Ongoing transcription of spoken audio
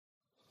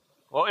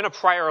Well, in a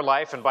prior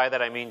life, and by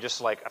that I mean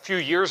just like a few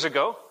years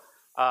ago,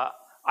 I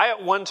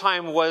at one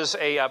time was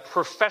a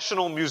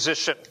professional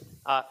musician.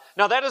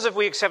 Now that is if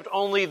we accept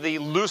only the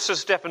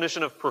loosest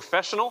definition of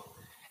professional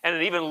and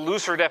an even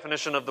looser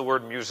definition of the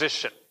word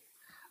musician.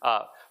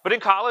 But in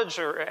college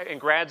or in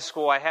grad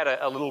school, I had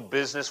a little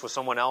business with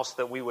someone else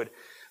that we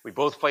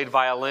both played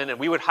violin, and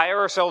we would hire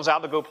ourselves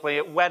out to go play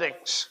at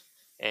weddings.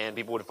 And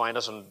people would find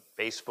us on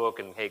Facebook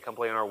and, hey, come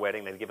play on our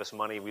wedding. They'd give us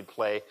money. We'd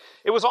play.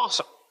 It was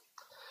awesome.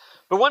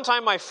 But one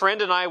time my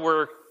friend and I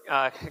were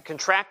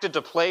contracted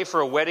to play for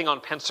a wedding on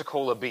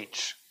Pensacola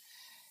Beach.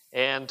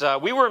 And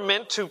we were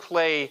meant to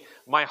play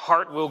My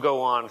Heart Will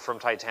Go On from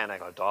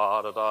Titanic.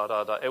 Da, da, da,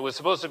 da, da. It was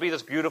supposed to be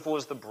this beautiful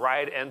as the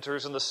bride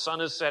enters and the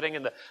sun is setting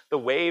and the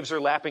waves are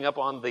lapping up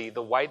on the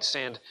white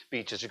sand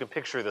beaches. You can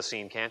picture the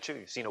scene, can't you?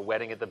 You've seen a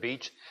wedding at the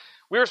beach.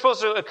 We were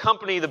supposed to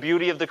accompany the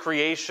beauty of the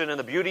creation and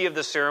the beauty of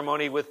the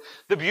ceremony with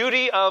the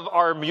beauty of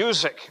our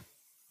music.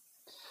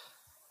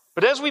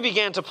 But as we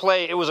began to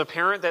play, it was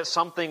apparent that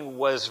something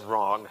was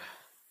wrong.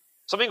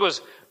 Something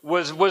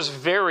was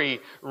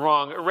very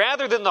wrong.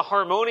 Rather than the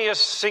harmonious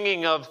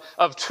singing of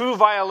two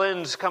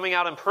violins coming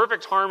out in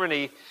perfect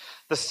harmony,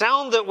 the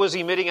sound that was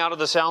emitting out of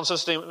the sound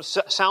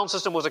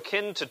system was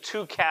akin to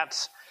two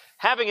cats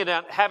having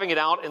it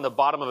out in the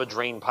bottom of a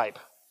drain pipe.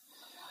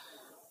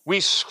 We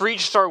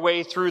screeched our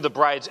way through the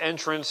bride's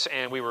entrance,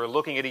 and we were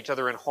looking at each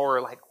other in horror,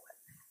 like,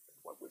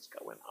 what was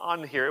going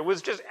on here? It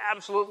was just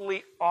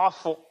absolutely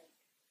awful.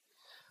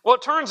 Well,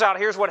 it turns out,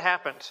 here's what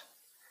happened.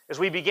 As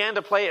we began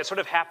to play, it sort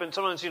of happened.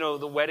 Sometimes,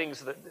 the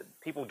weddings that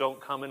people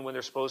don't come in when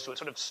they're supposed to. It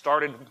sort of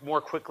started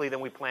more quickly than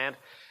we planned.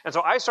 And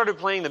so I started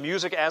playing the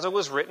music as it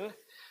was written,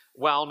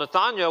 while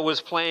Nathania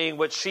was playing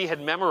what she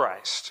had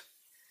memorized.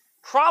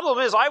 Problem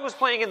is, I was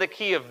playing in the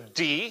key of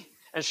D,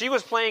 and she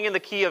was playing in the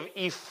key of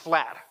E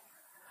flat.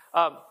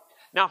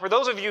 Now, for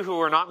those of you who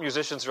are not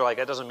musicians, you're like,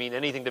 that doesn't mean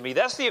anything to me.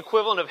 That's the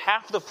equivalent of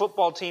half the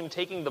football team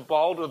taking the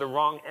ball to the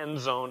wrong end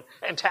zone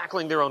and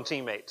tackling their own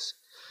teammates.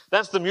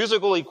 That's the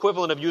musical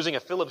equivalent of using a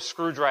Phillips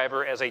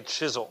screwdriver as a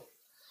chisel.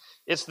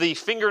 It's the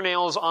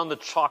fingernails on the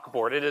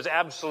chalkboard. It is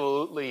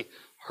absolutely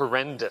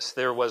horrendous.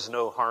 There was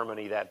no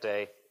harmony that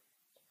day.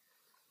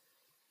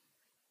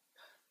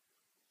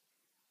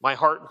 My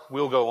Heart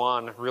Will Go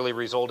On really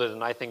resulted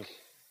in, I think,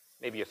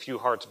 maybe a few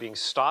hearts being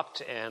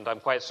stopped, and I'm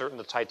quite certain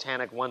the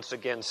Titanic once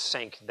again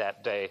sank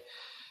that day.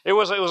 It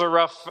was a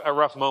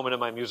rough moment in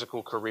my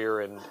musical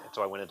career, and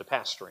so I went into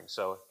pastoring.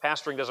 So if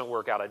pastoring doesn't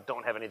work out, I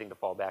don't have anything to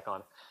fall back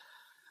on.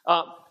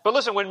 But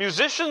listen, when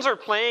musicians are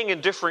playing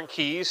in different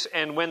keys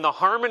and when the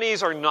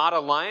harmonies are not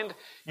aligned,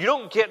 you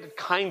don't get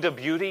kind of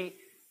beauty,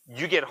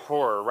 you get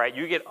horror, right?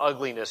 You get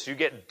ugliness, you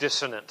get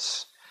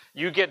dissonance,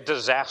 you get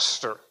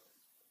disaster.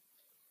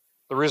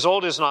 The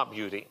result is not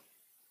beauty.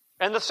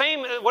 And the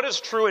same, what is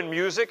true in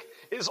music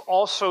is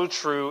also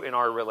true in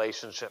our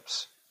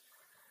relationships.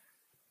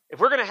 If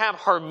we're going to have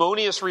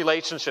harmonious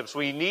relationships,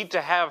 we need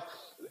to have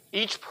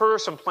each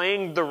person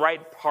playing the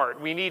right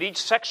part. We need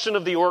each section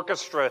of the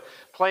orchestra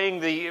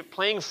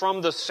playing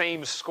from the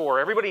same score.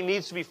 Everybody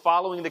needs to be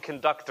following the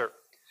conductor.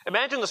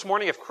 Imagine this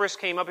morning if Chris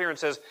came up here and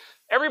says,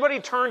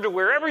 everybody turn to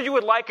wherever you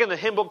would like in the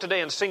hymn book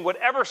today and sing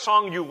whatever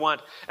song you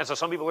want. And so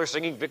some people are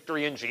singing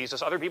Victory in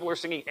Jesus. Other people are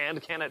singing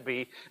And Can It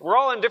Be. We're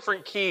all in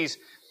different keys.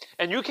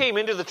 And you came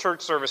into the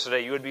church service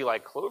today, you would be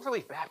like,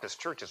 Cloverleaf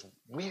Baptist Church is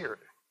weird.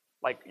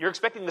 Like, you're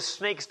expecting the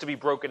snakes to be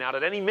broken out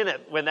at any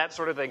minute when that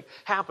sort of thing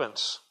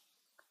happens.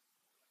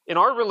 In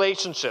our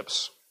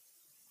relationships,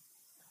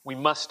 we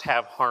must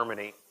have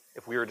harmony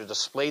if we are to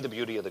display the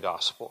beauty of the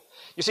gospel.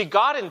 You see,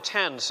 God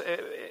intends,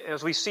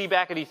 as we see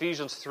back at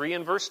Ephesians 3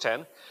 and verse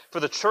 10, for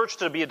the church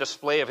to be a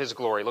display of his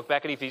glory. Look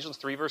back at Ephesians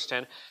 3 verse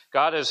 10.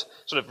 God has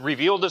sort of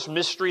revealed this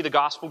mystery, the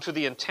gospel, to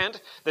the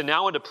intent that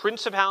now into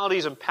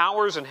principalities and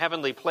powers in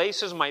heavenly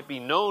places might be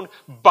known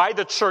by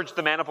the church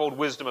the manifold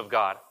wisdom of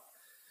God.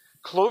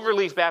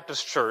 Cloverleaf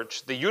Baptist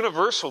Church, the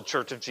universal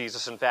church of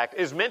Jesus, in fact,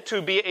 is meant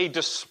to be a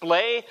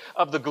display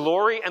of the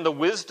glory and the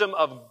wisdom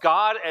of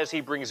God as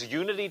he brings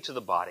unity to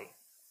the body.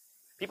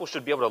 People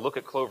should be able to look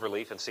at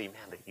Cloverleaf and see,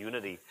 man, the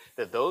unity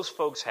that those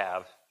folks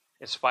have,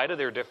 in spite of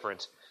their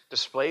difference,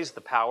 displays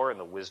the power and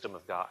the wisdom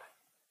of God.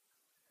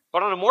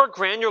 But on a more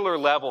granular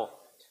level,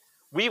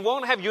 we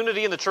won't have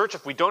unity in the church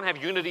if we don't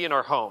have unity in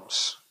our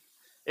homes.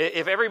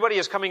 If everybody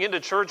is coming into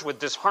church with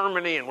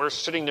disharmony and we're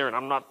sitting there and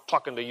I'm not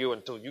talking to you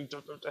until you...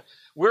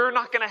 We're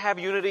not going to have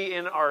unity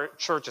in our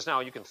churches.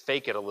 Now, you can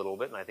fake it a little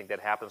bit, and I think that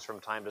happens from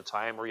time to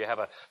time, where you have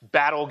a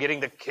battle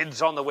getting the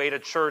kids on the way to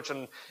church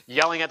and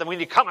yelling at them, we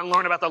need to come and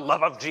learn about the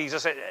love of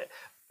Jesus.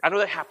 I know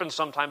that happens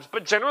sometimes,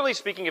 but generally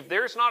speaking, if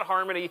there's not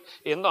harmony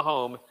in the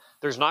home,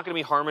 there's not going to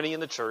be harmony in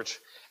the church.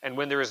 And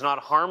when there is not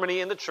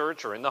harmony in the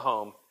church or in the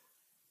home,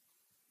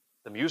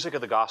 the music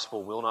of the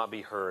gospel will not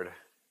be heard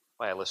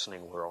by a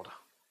listening world.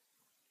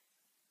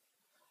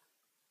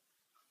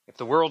 If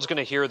the world's going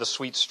to hear the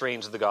sweet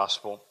strains of the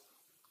gospel,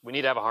 we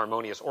need to have a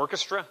harmonious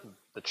orchestra,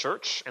 the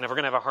church. And if we're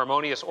going to have a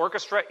harmonious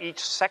orchestra, each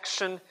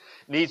section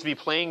needs to be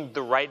playing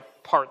the right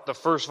part. The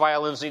first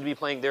violins need to be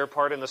playing their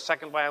part, and the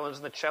second violins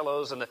and the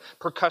cellos and the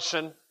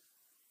percussion.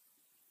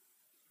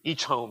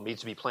 Each home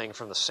needs to be playing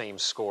from the same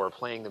score,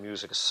 playing the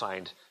music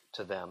assigned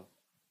to them.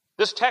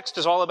 This text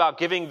is all about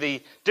giving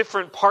the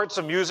different parts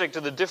of music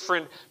to the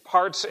different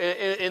parts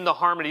in the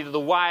harmony, to the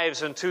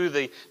wives and to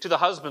the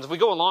husbands. If we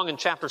go along in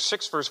chapter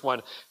 6, verse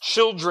 1,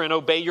 children,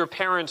 obey your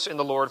parents in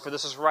the Lord, for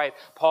this is right.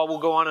 Paul will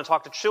go on and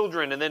talk to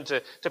children and then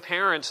to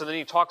parents, and then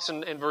he talks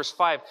in verse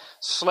 5,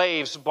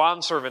 slaves,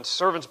 bondservants,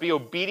 servants, be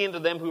obedient to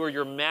them who are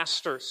your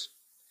masters.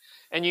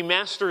 And ye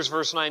masters,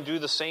 verse 9, do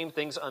the same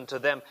things unto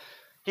them.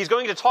 He's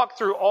going to talk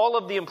through all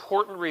of the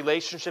important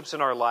relationships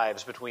in our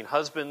lives between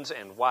husbands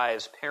and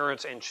wives,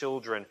 parents and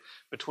children,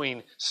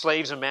 between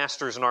slaves and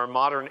masters, in our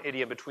modern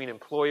idiom, between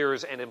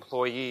employers and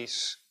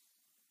employees.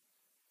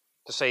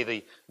 To say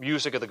the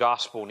music of the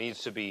gospel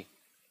needs to be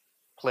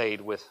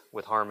played with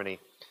harmony.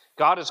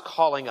 God is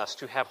calling us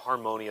to have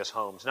harmonious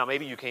homes. Now,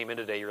 maybe you came in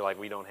today, you're like,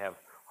 we don't have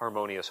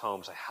harmonious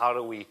homes. How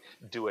do we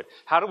do it?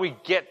 How do we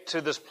get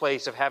to this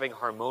place of having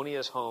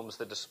harmonious homes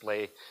that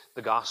display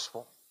the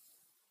gospel?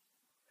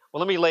 Well,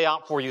 let me lay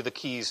out for you the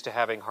keys to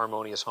having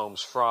harmonious homes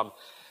from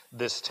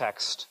this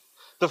text.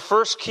 The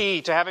first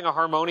key to having a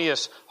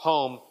harmonious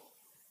home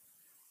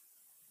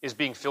is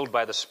being filled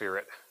by the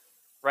Spirit.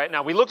 Right?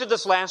 Now, we looked at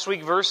this last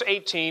week, verse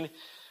 18,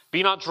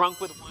 be not drunk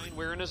with wine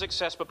wherein is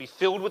excess, but be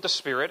filled with the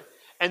Spirit.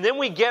 And then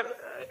we get,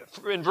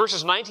 in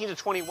verses 19 to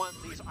 21,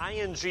 these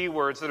ing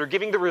words that are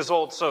giving the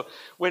results. So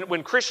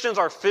when Christians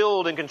are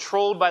filled and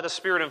controlled by the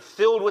Spirit and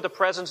filled with the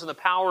presence and the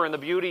power and the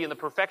beauty and the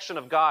perfection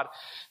of God,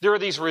 there are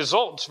these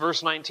results.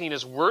 Verse 19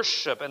 is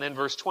worship, and then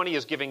verse 20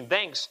 is giving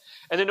thanks.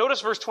 And then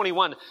notice verse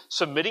 21,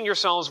 submitting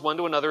yourselves one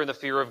to another in the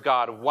fear of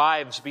God.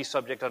 Wives, be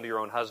subject unto your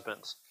own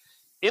husbands.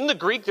 In the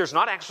Greek, there's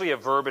not actually a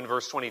verb in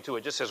verse 22.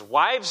 It just says,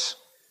 wives,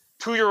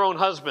 to your own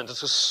husbands.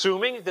 It's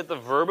assuming that the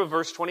verb of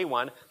verse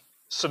 21,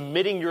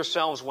 submitting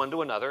yourselves one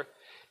to another,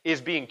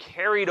 is being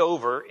carried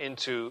over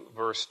into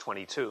verse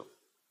 22.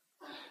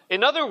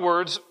 In other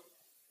words,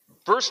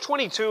 verse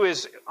 22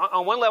 is,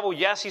 on one level,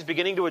 yes, he's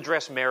beginning to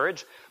address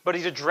marriage, but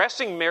he's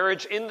addressing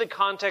marriage in the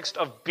context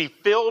of be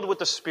filled with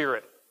the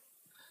Spirit.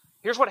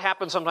 Here's what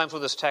happens sometimes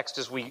with this text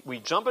is we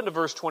jump into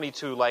verse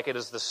 22 like it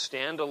is the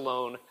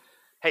standalone,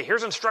 hey,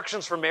 here's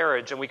instructions for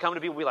marriage, and we come to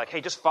people and be like,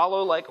 hey, just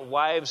follow like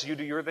wives, you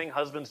do your thing,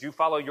 husbands, you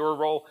follow your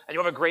role, and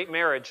you'll have a great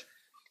marriage.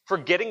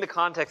 Forgetting the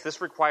context,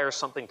 this requires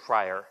something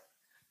prior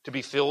to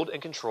be filled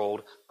and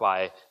controlled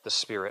by the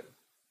Spirit.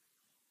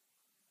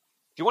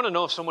 If you want to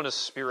know if someone is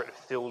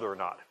Spirit-filled or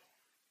not,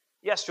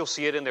 yes, you'll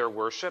see it in their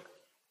worship,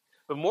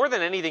 but more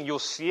than anything, you'll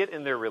see it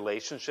in their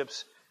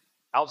relationships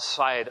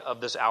outside of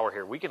this hour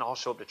here. We can all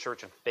show up to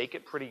church and fake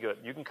it pretty good.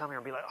 You can come here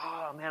and be like,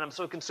 oh man, I'm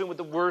so consumed with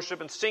the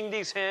worship and sing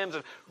these hymns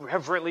and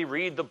reverently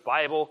read the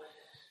Bible.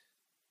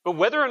 But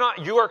whether or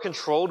not you are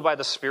controlled by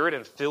the Spirit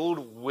and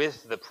filled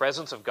with the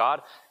presence of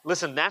God,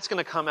 listen, that's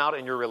going to come out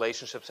in your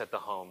relationships at the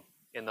home,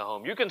 in the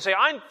home. You can say,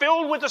 I'm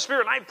filled with the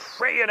Spirit, and I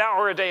pray an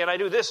hour a day, and I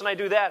do this and I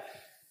do that.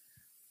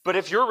 But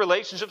if your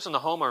relationships in the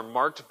home are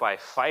marked by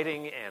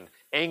fighting and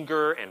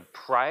anger and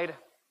pride,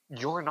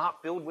 you're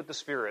not filled with the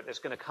Spirit. It's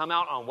going to come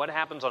out on what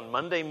happens on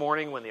Monday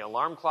morning when the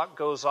alarm clock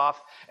goes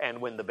off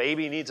and when the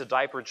baby needs a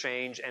diaper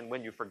change and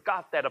when you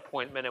forgot that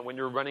appointment and when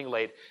you're running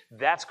late.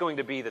 That's going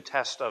to be the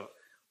test of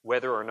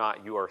whether or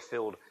not you are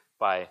filled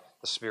by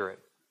the Spirit.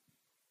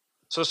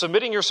 So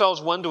submitting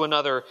yourselves one to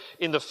another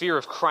in the fear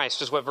of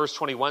Christ is what verse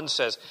 21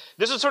 says.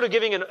 This is sort of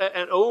giving an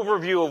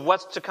overview of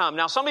what's to come.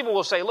 Now, some people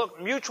will say,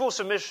 look, mutual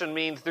submission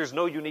means there's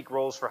no unique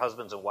roles for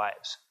husbands and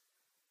wives.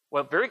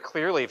 Well, very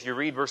clearly, if you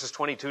read verses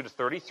 22 to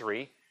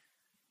 33,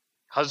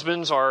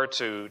 husbands are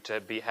to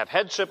have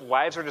headship,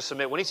 wives are to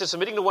submit. When he says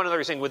submitting to one another,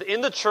 he's saying within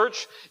the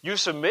church, you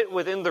submit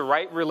within the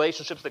right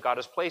relationships that God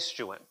has placed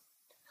you in.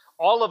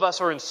 All of us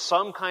are in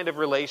some kind of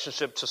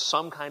relationship to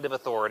some kind of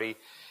authority.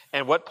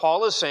 And what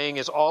Paul is saying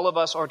is all of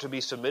us are to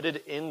be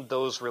submitted in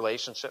those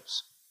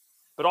relationships.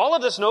 But all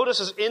of this,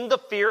 notice, is in the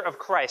fear of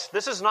Christ.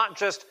 This is not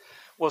just,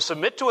 well,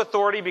 submit to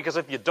authority because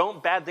if you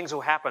don't, bad things will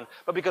happen.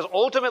 But because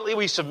ultimately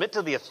we submit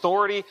to the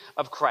authority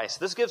of Christ.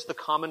 This gives the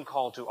common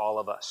call to all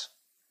of us.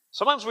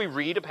 Sometimes we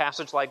read a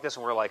passage like this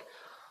and we're like,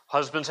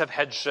 husbands have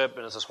headship,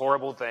 and it's this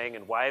horrible thing,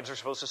 and wives are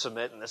supposed to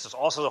submit, and this is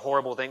also the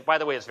horrible thing. By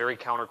the way, it's very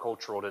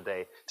countercultural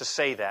today to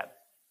say that.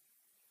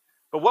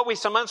 But what we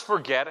sometimes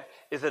forget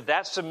is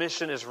that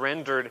submission is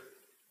rendered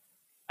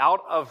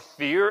out of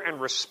fear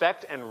and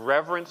respect and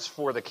reverence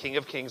for the King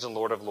of Kings and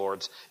Lord of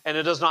Lords. And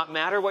it does not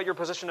matter what your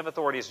position of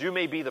authority is. You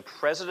may be the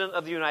President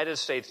of the United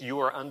States.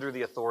 You are under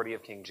the authority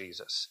of King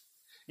Jesus.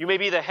 You may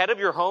be the head of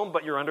your home,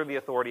 but you're under the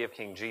authority of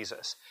King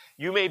Jesus.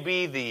 You may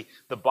be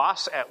the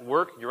boss at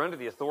work. You're under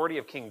the authority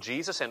of King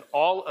Jesus, and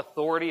all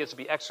authority is to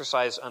be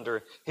exercised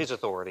under his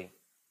authority.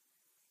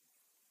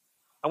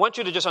 I want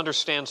you to just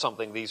understand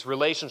something. These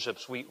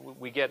relationships,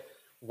 we get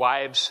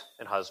wives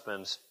and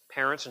husbands,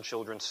 parents and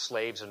children,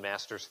 slaves and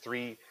masters,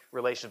 three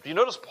relationships. You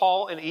notice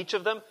Paul in each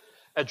of them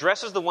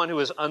addresses the one who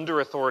is under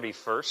authority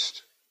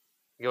first.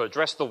 You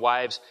address the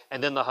wives,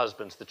 and then the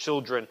husbands, the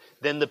children,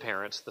 then the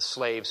parents, the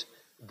slaves,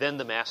 then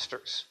the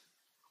masters.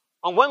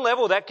 On one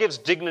level, that gives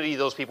dignity to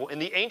those people. In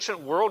the ancient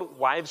world,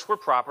 wives were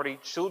property,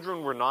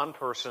 children were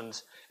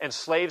non-persons, and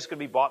slaves could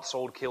be bought,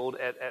 sold, killed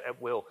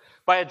at will.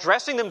 By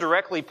addressing them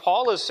directly,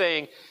 Paul is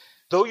saying,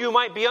 though you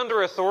might be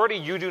under authority,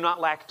 you do not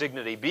lack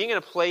dignity. Being in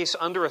a place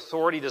under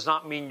authority does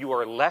not mean you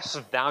are less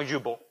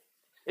valuable.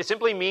 It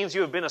simply means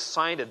you have been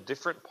assigned a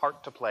different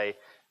part to play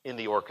in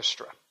the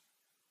orchestra.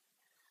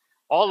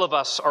 All of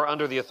us are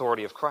under the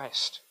authority of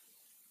Christ.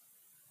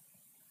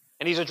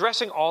 And he's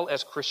addressing all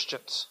as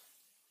Christians.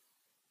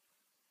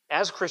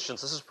 As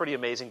Christians, this is pretty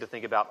amazing to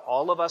think about.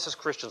 All of us as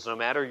Christians, no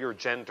matter your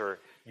gender,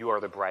 you are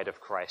the bride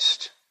of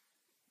Christ.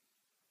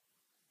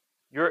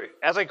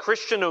 As a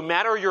Christian, no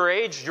matter your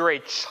age, you're a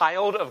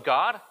child of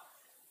God.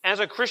 As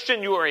a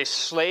Christian, you are a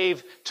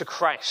slave to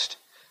Christ.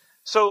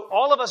 So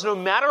all of us, no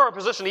matter our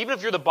position, even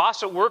if you're the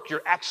boss at work,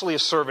 you're actually a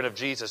servant of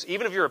Jesus.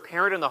 Even if you're a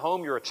parent in the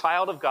home, you're a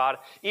child of God.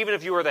 Even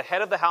if you are the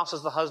head of the house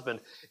as the husband,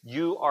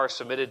 you are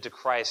submitted to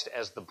Christ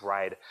as the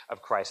bride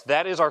of Christ.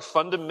 That is our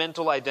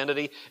fundamental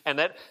identity, and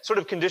that sort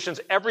of conditions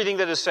everything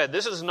that is said.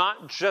 This is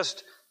not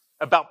just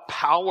about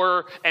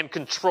power and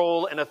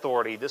control and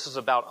authority. This is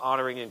about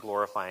honoring and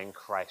glorifying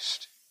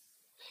Christ.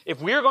 If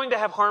we are going to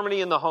have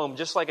harmony in the home,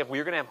 just like if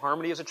we're going to have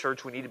harmony as a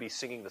church, we need to be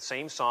singing the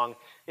same song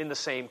in the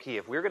same key.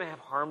 If we're going to have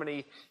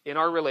harmony in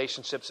our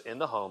relationships in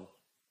the home,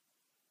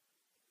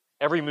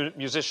 every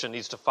musician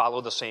needs to follow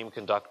the same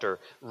conductor,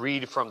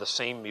 read from the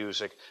same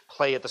music,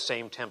 play at the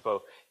same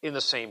tempo, in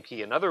the same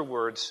key. In other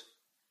words,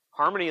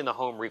 harmony in the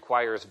home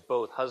requires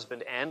both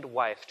husband and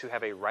wife to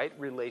have a right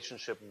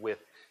relationship with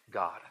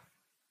God.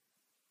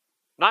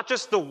 Not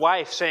just the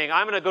wife saying,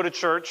 I'm going to go to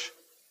church,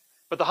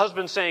 but the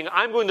husband saying,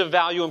 I'm going to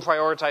value and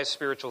prioritize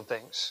spiritual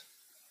things.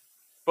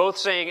 Both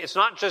saying, it's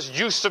not just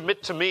you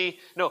submit to me.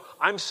 No,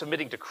 I'm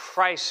submitting to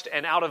Christ.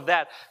 And out of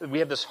that, we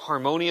have this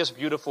harmonious,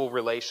 beautiful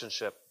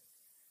relationship.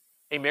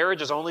 A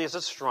marriage is only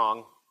as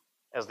strong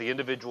as the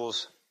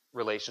individual's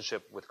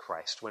relationship with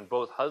Christ. When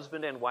both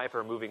husband and wife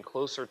are moving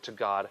closer to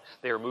God,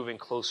 they are moving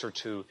closer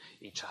to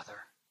each other.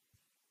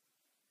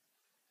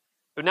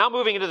 But now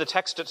moving into the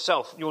text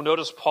itself, you'll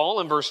notice Paul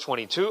in verse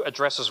 22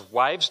 addresses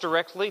wives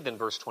directly, then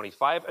verse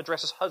 25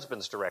 addresses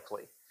husbands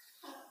directly.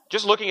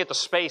 Just looking at the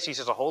space, he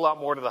says a whole lot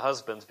more to the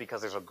husbands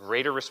because there's a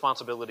greater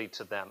responsibility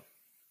to them.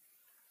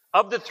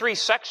 Of the three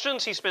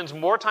sections, he spends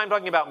more time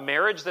talking about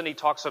marriage than he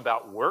talks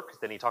about work,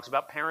 than he talks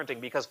about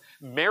parenting, because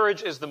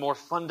marriage is the more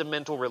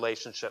fundamental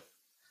relationship.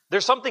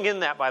 There's something in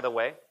that, by the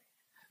way.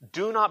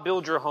 Do not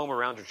build your home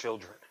around your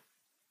children.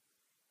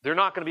 They're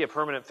not going to be a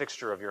permanent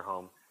fixture of your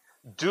home.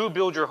 Do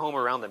build your home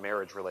around the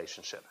marriage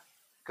relationship.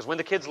 Because when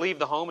the kids leave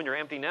the home and you're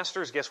empty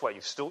nesters, guess what?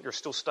 You're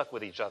still stuck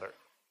with each other.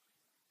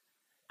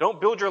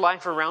 Don't build your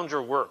life around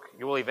your work.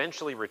 You will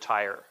eventually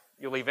retire.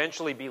 You'll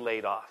eventually be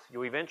laid off.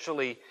 You'll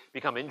eventually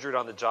become injured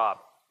on the job.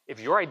 If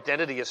your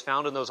identity is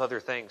found in those other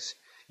things,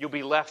 you'll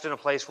be left in a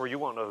place where you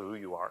won't know who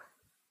you are.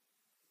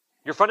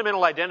 Your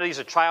fundamental identity as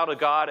a child of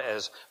God,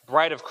 as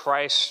bride of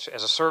Christ,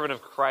 as a servant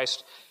of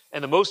Christ,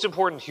 and the most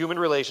important human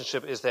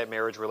relationship is that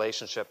marriage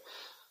relationship.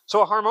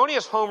 So a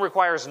harmonious home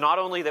requires not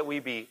only that we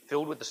be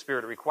filled with the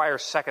Spirit, it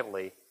requires,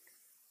 secondly,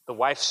 the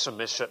wife's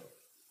submission.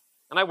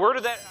 And I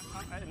worded that,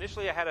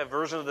 initially I had a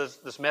version of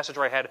this message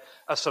where I had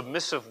a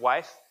submissive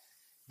wife,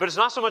 but it's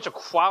not so much a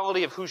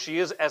quality of who she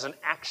is as an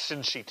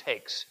action she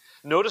takes.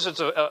 Notice it's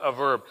a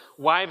verb.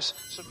 Wives,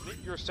 submit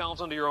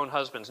yourselves unto your own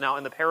husbands. Now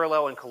in the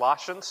parallel in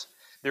Colossians,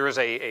 there is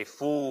a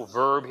full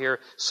verb here.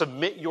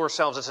 Submit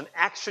yourselves. It's an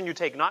action you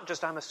take, not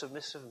just I'm a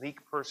submissive,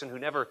 meek person who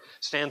never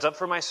stands up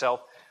for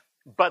myself,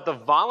 but the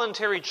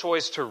voluntary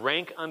choice to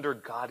rank under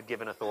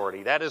God-given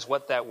authority. That is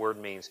what that word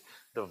means.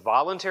 The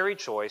voluntary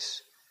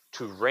choice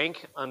to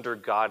rank under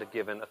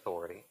God-given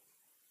authority.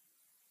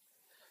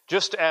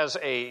 Just as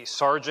a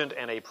sergeant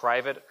and a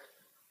private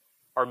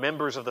are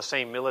members of the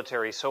same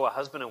military, so a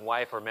husband and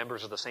wife are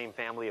members of the same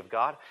family of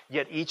God,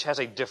 yet each has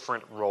a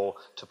different role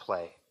to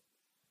play.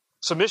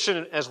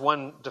 Submission, as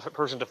one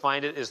person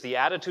defined it, is the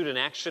attitude and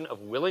action of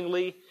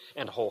willingly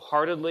and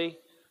wholeheartedly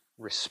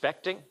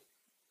respecting,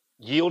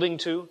 yielding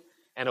to,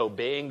 and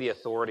obeying the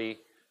authority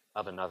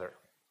of another.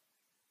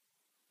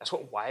 That's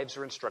what wives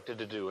are instructed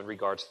to do in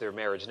regards to their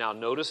marriage. Now,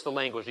 notice the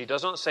language. He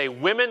does not say,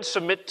 women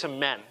submit to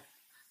men.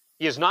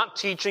 He is not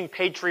teaching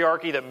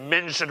patriarchy that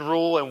men should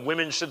rule and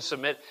women should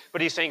submit,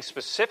 but he's saying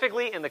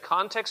specifically in the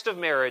context of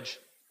marriage,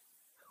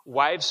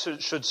 wives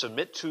should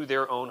submit to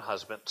their own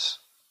husbands.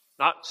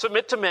 Not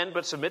submit to men,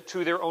 but submit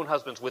to their own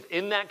husbands.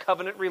 Within that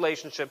covenant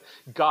relationship,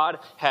 God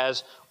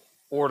has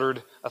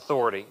ordered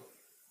authority.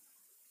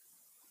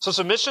 So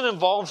submission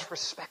involves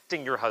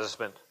respecting your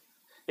husband.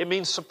 It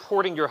means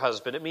supporting your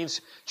husband. It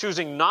means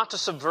choosing not to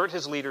subvert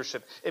his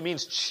leadership. It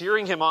means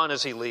cheering him on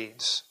as he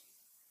leads.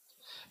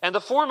 And the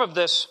form of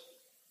this,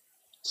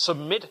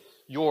 submit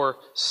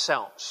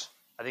yourselves.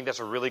 I think that's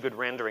a really good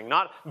rendering.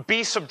 Not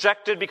be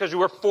subjected because you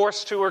were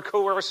forced to or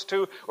coerced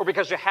to or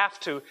because you have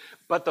to,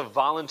 but the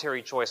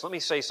voluntary choice. Let me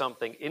say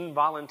something.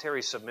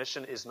 Involuntary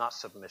submission is not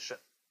submission.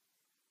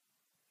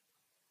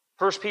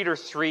 1 Peter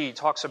 3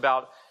 talks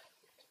about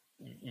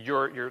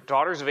your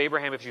daughters of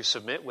Abraham, if you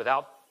submit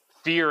without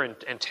fear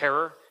and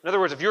terror. In other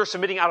words, if you're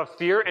submitting out of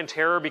fear and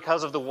terror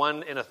because of the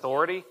one in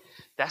authority,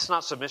 that's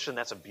not submission,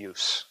 that's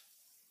abuse.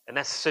 And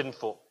that's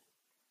sinful.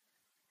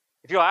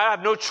 If I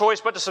have no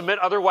choice but to submit,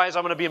 otherwise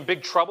I'm going to be in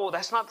big trouble,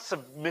 that's not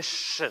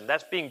submission.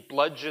 That's being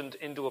bludgeoned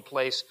into a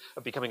place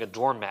of becoming a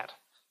doormat.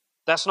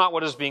 That's not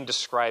what is being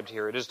described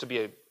here. It is to be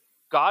a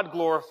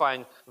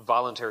God-glorifying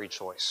voluntary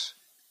choice.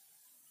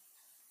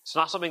 It's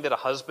not something that a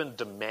husband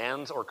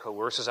demands or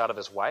coerces out of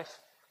his wife.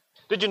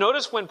 Did you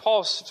notice when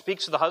Paul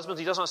speaks to the husbands,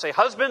 he does not say,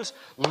 husbands,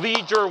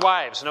 lead your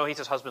wives. No, he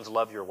says, husbands,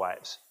 love your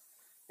wives.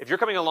 If you're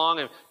coming along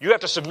and you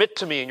have to submit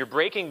to me and you're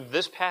breaking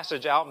this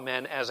passage out,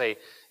 men, as a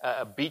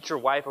beat your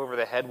wife over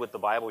the head with the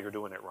Bible, you're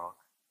doing it wrong.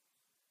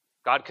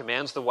 God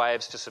commands the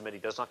wives to submit. He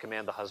does not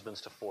command the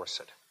husbands to force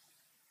it.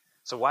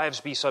 So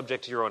wives, be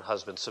subject to your own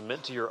husbands.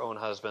 Submit to your own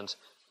husbands.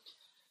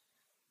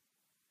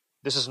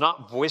 This is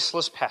not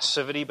voiceless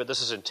passivity, but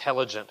this is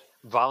intelligent,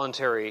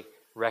 voluntary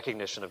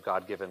recognition of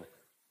God-given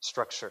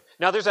structure.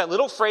 Now, there's that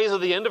little phrase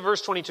at the end of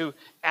verse 22,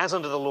 as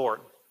unto the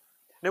Lord.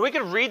 Now, we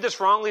could read this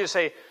wrongly to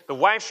say the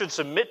wife should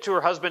submit to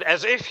her husband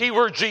as if he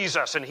were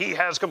Jesus and he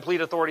has complete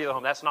authority of the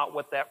home. That's not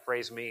what that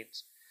phrase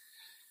means.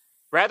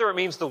 Rather, it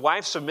means the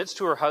wife submits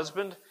to her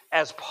husband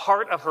as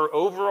part of her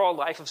overall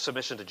life of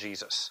submission to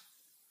Jesus.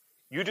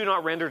 You do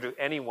not render to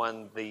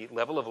anyone the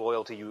level of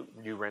loyalty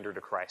you render to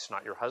Christ.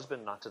 Not your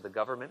husband, not to the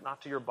government,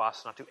 not to your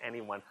boss, not to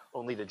anyone,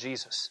 only to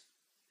Jesus.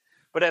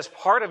 But as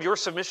part of your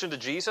submission to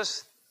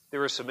Jesus,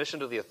 there is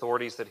submission to the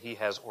authorities that he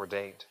has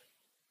ordained.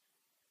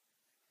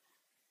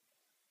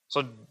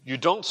 So you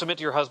don't submit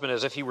to your husband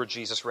as if he were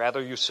Jesus.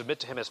 Rather, you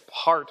submit to him as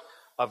part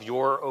of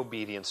your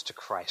obedience to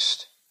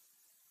Christ.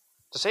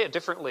 To say it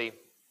differently,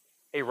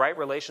 a right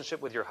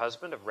relationship with your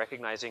husband of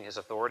recognizing his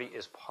authority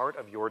is part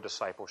of your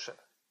discipleship.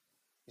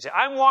 You say,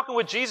 I'm walking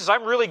with Jesus.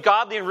 I'm really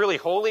godly and really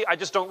holy. I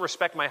just don't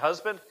respect my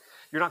husband.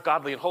 You're not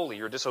godly and holy.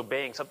 You're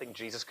disobeying something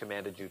Jesus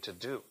commanded you to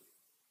do.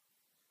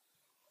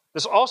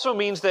 This also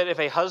means that if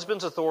a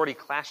husband's authority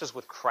clashes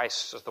with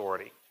Christ's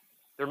authority,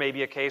 there may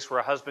be a case where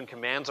a husband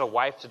commands a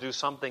wife to do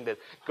something that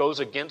goes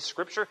against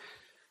Scripture.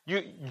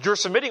 You're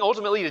submitting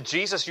ultimately to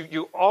Jesus.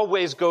 You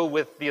always go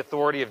with the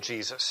authority of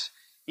Jesus,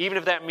 even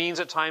if that means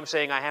at times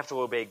saying, I have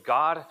to obey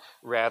God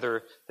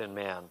rather than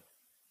man.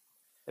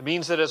 It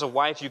means that as a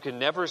wife, you can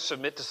never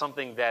submit to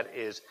something that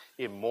is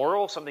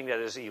immoral, something that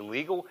is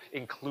illegal,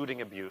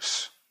 including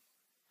abuse.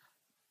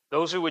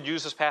 Those who would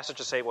use this passage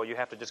to say, well, you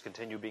have to just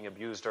continue being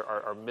abused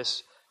are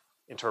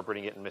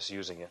misinterpreting it and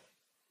misusing it.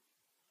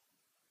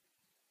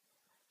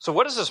 So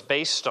what is this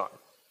based on?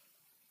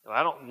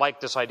 I don't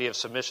like this idea of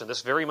submission.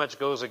 This very much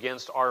goes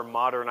against our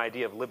modern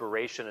idea of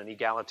liberation and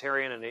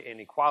egalitarian and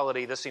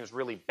equality. This seems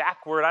really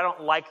backward. I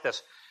don't like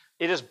this.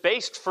 It is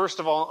based, first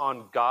of all,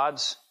 on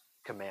God's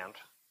command.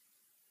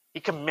 He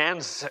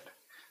commands it.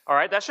 All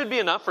right, that should be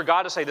enough for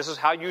God to say this is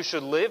how you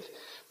should live.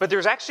 But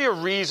there's actually a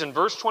reason.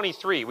 Verse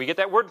 23, we get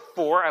that word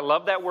for. I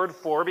love that word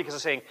for because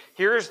it's saying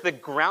here's the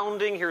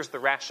grounding, here's the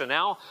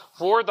rationale.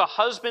 For the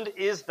husband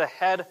is the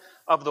head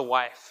of the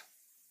wife.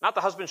 Not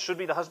the husband should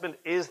be, the husband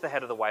is the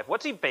head of the wife.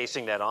 What's he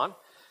basing that on?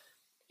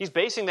 He's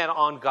basing that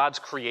on God's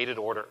created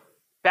order.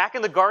 Back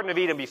in the Garden of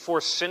Eden, before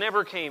sin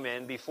ever came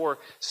in, before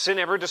sin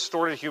ever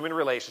distorted human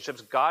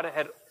relationships, God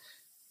had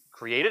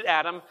created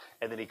Adam,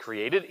 and then he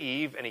created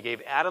Eve, and he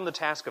gave Adam the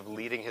task of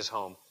leading his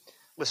home.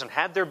 Listen,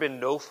 had there been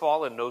no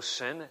fall and no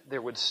sin,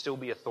 there would still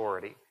be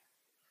authority.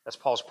 That's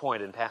Paul's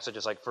point in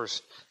passages like 1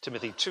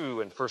 Timothy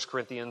 2 and 1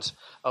 Corinthians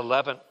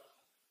 11.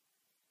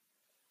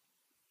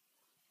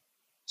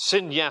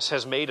 Sin, yes,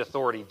 has made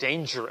authority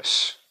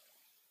dangerous,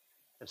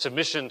 and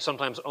submission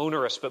sometimes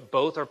onerous, but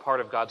both are part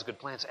of God's good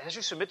plans. As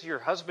you submit to your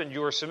husband,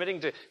 you are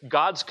submitting to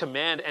God's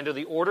command and to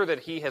the order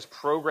that he has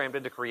programmed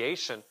into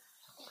creation.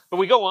 But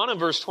we go on in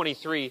verse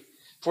 23,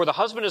 for the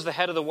husband is the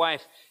head of the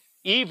wife,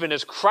 even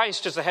as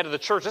Christ is the head of the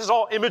church. This is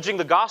all imaging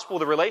the gospel,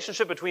 the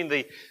relationship between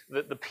the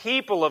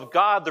people of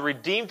God, the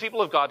redeemed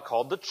people of God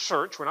called the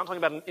church. We're not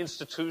talking about an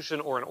institution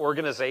or an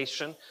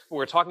organization.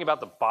 We're talking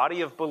about the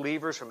body of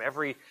believers from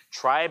every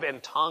tribe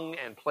and tongue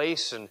and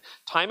place and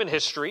time and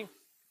history.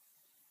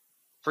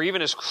 For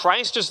even as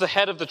Christ is the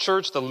head of the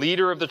church, the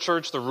leader of the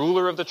church, the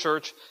ruler of the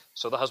church,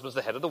 so the husband's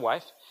the head of the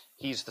wife.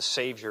 He's the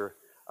Savior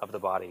of the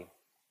body.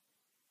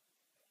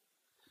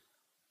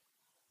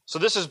 So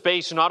this is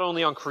based not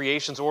only on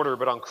creation's order,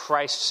 but on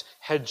Christ's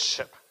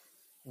headship.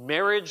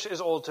 Marriage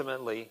is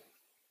ultimately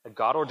a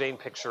God-ordained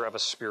picture of a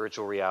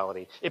spiritual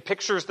reality. It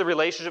pictures the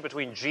relationship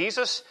between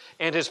Jesus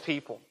and his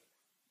people.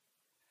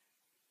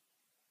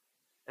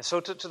 And so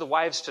to the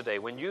wives today,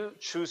 when you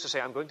choose to say,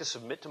 I'm going to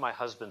submit to my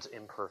husband's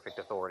imperfect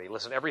authority.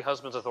 Listen, every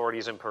husband's authority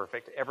is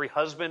imperfect. Every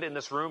husband in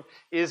this room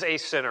is a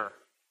sinner.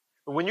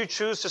 But when you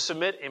choose to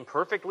submit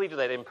imperfectly to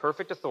that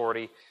imperfect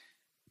authority,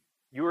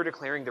 you are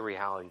declaring the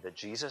reality that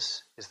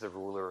Jesus is the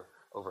ruler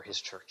over his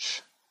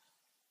church.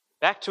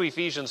 Back to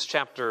Ephesians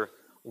chapter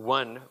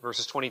 1,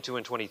 verses 22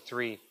 and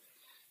 23.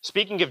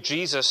 Speaking of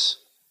Jesus,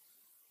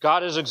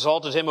 God has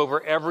exalted him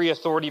over every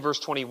authority, verse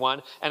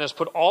 21, and has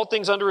put all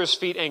things under his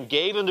feet and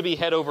gave him to be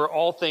head over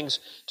all things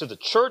to the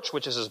church,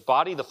 which is his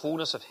body, the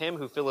fullness of him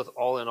who filleth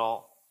all in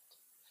all.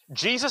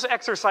 Jesus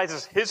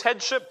exercises his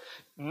headship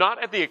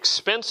not at the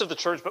expense of the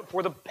church, but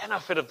for the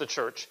benefit of the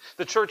church.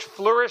 The church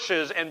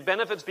flourishes and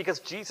benefits because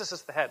Jesus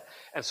is the head.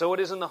 And so it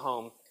is in the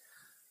home.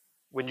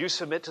 When you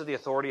submit to the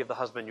authority of the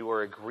husband, you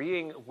are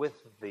agreeing with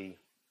the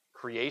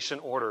creation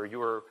order.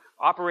 You are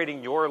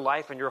operating your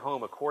life and your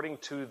home according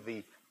to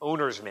the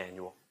owner's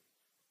manual,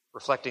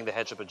 reflecting the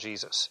headship of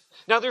Jesus.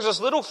 Now there's this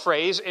little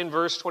phrase in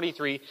verse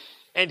 23,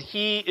 and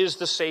he is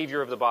the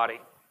Savior of the body.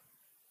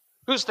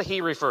 Who's the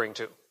he referring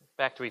to?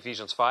 Back to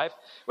Ephesians 5.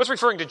 It's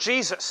referring to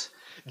Jesus.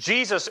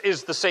 Jesus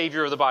is the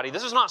Savior of the body.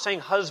 This is not saying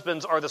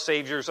husbands are the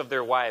saviors of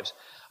their wives.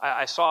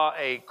 I saw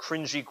a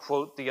cringy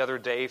quote the other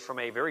day from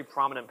a very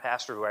prominent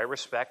pastor who I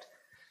respect,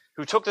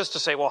 who took this to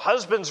say, well,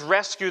 husbands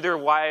rescue their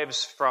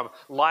wives from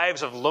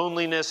lives of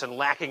loneliness and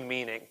lacking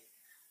meaning.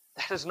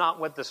 That is not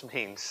what this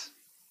means.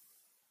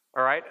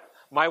 All right?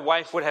 My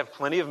wife would have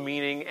plenty of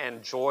meaning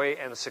and joy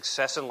and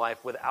success in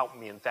life without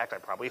me. In fact, I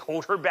probably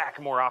hold her back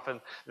more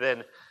often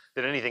than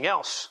anything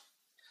else.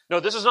 No,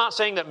 this is not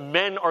saying that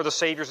men are the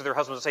saviors of their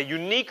husbands. It's saying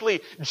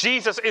uniquely,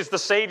 Jesus is the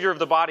Savior of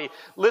the body.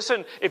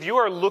 Listen, if you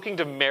are looking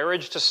to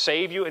marriage to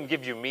save you and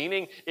give you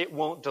meaning, it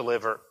won't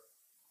deliver.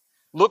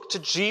 Look to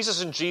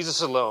Jesus and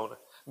Jesus alone.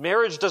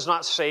 Marriage does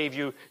not save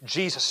you.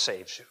 Jesus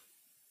saves you.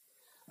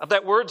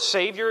 That word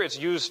Savior is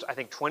used, I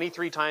think,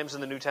 23 times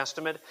in the New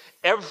Testament.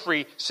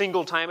 Every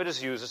single time it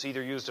is used, it's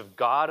either used of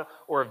God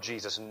or of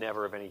Jesus,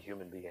 never of any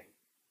human being.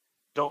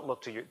 Don't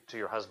look to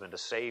your husband to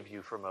save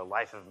you from a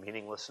life of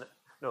meaninglessness.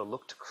 No,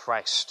 look to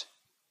Christ.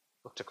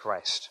 Look to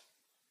Christ.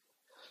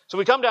 So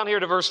we come down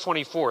here to verse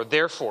 24.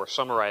 Therefore,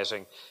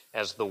 summarizing,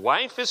 as the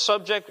wife is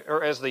subject,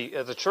 or as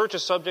the church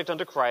is subject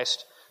unto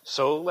Christ,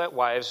 so let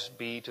wives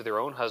be to their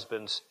own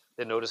husbands.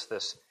 Then notice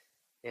this,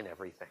 in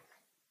everything.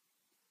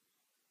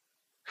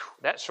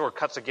 That sure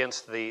cuts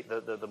against the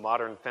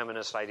modern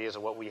feminist ideas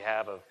of what we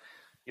have of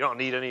you don't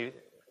need any.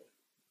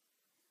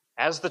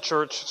 As the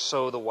church,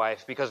 so the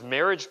wife. Because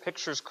marriage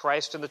pictures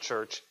Christ in the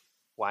church,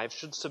 wives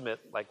should submit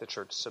like the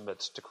church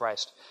submits to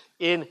Christ.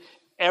 In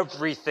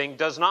everything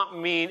does not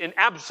mean in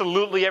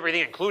absolutely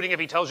everything, including if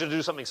he tells you to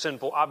do something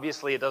sinful.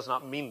 Obviously, it does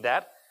not mean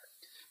that.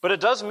 But it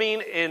does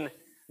mean in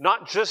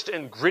not just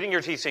in gritting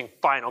your teeth saying,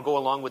 fine, I'll go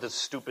along with this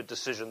stupid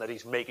decision that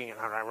he's making.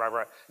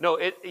 No,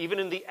 even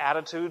in the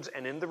attitudes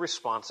and in the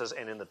responses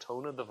and in the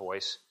tone of the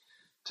voice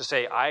to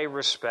say, I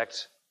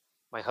respect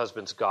my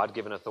husband's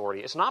God-given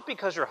authority. It's not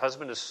because your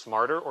husband is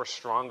smarter or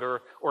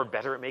stronger or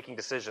better at making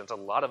decisions. A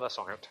lot of us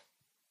aren't.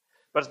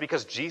 But it's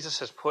because Jesus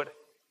has put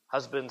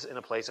husbands in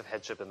a place of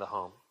headship in the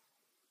home.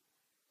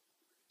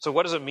 So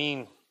what does it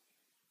mean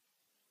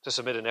to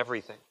submit in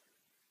everything?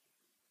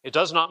 It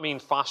does not mean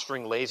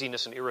fostering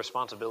laziness and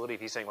irresponsibility.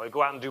 If he's saying, well,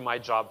 go out and do my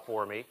job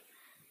for me.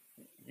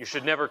 You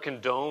should never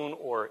condone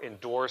or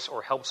endorse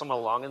or help someone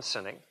along in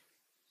sinning.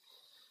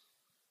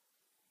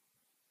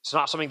 It's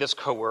not something that's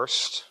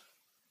coerced.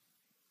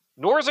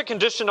 Nor is it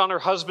conditioned on her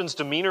husband's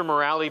demeanor,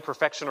 morality,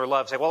 perfection, or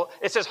love. Say, well,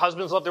 it says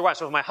husbands love their wives.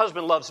 So if my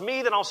husband loves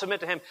me, then I'll submit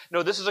to him.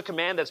 No, this is a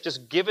command that's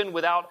just given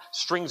without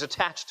strings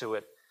attached to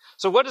it.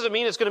 So what does it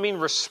mean? It's going to mean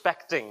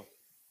respecting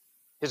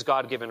his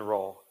God-given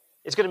role.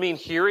 It's going to mean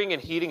hearing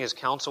and heeding his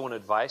counsel and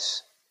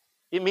advice.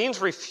 It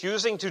means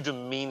refusing to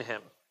demean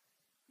him,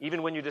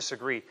 even when you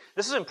disagree.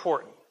 This is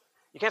important.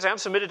 You can't say, I'm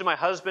submitted to my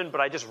husband,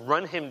 but I just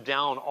run him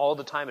down all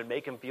the time and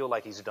make him feel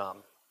like he's dumb.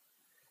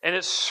 And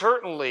it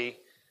certainly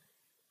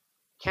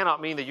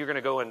cannot mean that you're going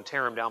to go and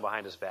tear him down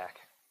behind his back.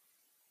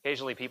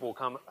 Occasionally people will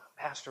come,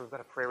 Pastor, we've got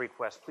a prayer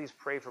request. Please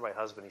pray for my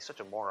husband. He's such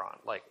a moron.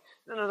 Like,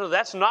 no,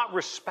 that's not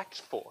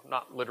respectful.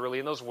 Not literally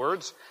in those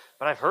words,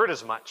 but I've heard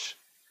as much.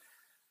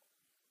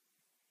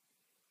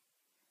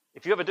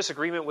 If you have a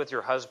disagreement with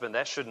your husband,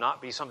 that should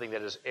not be something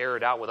that is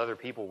aired out with other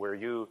people where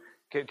you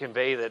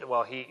convey that,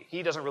 well,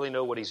 he doesn't really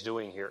know what he's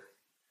doing here.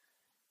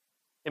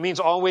 It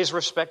means always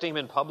respecting him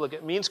in public.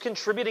 It means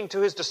contributing to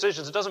his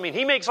decisions. It doesn't mean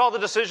he makes all the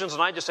decisions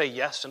and I just say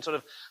yes and sort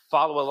of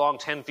follow along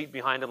 10 feet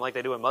behind him like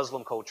they do in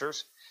Muslim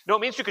cultures. No, it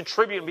means you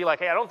contribute and be like,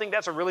 hey, I don't think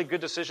that's a really good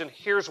decision.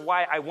 Here's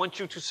why I want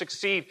you to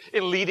succeed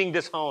in leading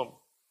this home.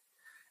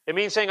 It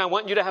means saying I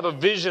want you to have a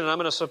vision and I'm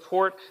going to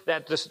support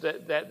that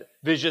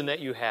vision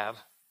that you have.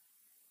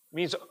 It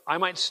means I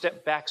might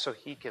step back so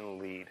he can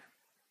lead.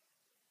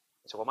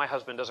 So, well, my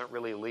husband doesn't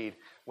really lead.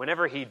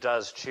 Whenever he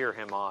does, cheer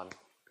him on.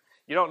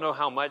 You don't know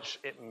how much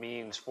it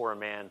means for a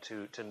man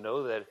to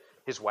know that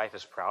his wife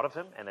is proud of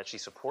him and that she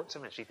supports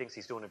him and she thinks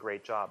he's doing a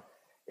great job.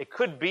 It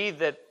could be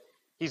that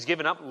he's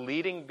given up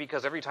leading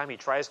because every time he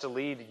tries to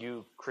lead,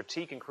 you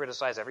critique and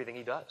criticize everything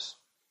he does.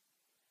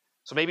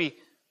 So maybe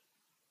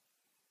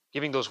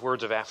giving those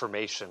words of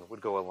affirmation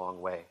would go a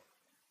long way.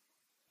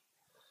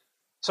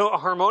 So a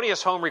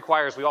harmonious home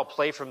requires we all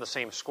play from the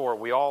same score.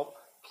 We all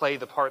play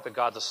the part that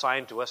God's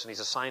assigned to us, and he's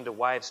assigned to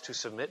wives to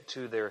submit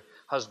to their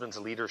husband's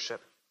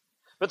leadership.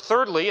 But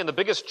thirdly, and the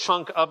biggest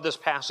chunk of this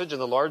passage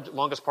and the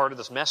longest part of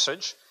this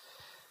message,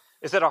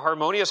 is that a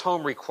harmonious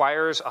home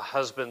requires a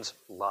husband's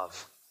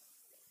love.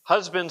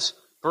 Husbands,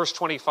 verse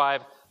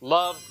 25,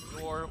 love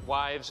your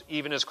wives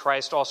even as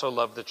Christ also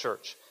loved the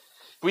church.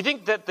 If we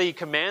think that the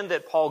command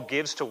that Paul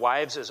gives to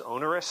wives is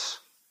onerous,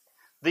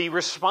 the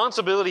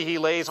responsibility he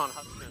lays on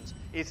husbands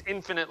is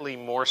infinitely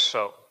more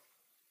so.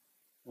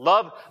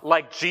 Love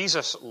like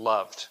Jesus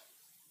loved.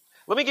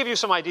 Let me give you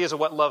some ideas of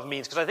what love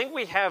means, because I think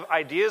we have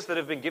ideas that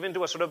have been given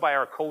to us sort of by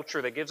our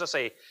culture that gives us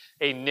a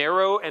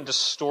narrow and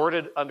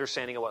distorted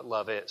understanding of what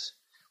love is.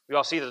 We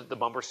all see the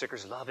bumper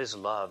stickers, love is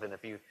love, and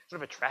if you're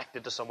sort of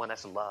attracted to someone,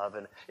 that's love,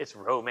 and it's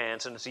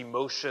romance, and it's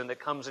emotion that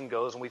comes and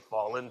goes, and we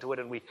fall into it,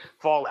 and we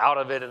fall out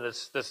of it, and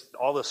it's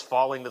all this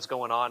falling that's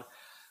going on.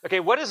 Okay,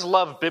 what is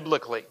love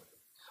biblically?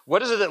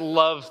 What is it that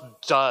love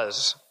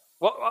does?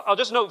 Well, I'll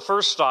just note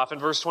first off in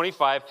verse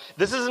 25,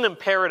 this is an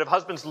imperative.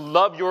 Husbands,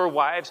 love your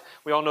wives.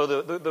 We all know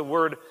the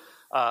word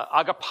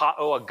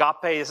agapao,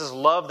 agape. This is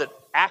love that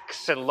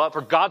acts and love.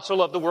 For God so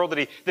loved the world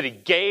that he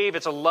gave.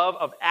 It's a love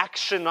of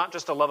action, not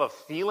just a love of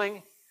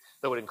feeling,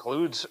 though it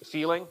includes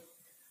feeling. I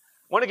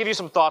want to give you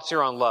some thoughts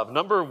here on love.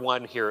 Number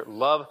one here,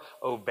 love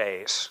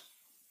obeys.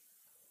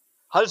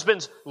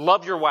 Husbands,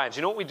 love your wives.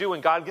 You know what we do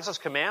when God gives us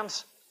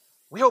commands?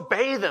 We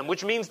obey them,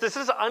 which means this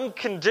is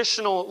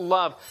unconditional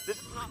love. This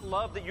is not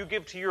love that you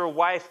give to your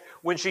wife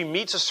when she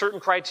meets a certain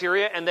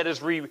criteria and that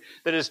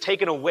is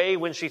taken away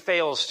when she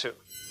fails to.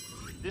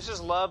 This is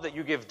love that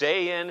you give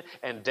day in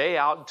and day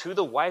out to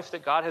the wife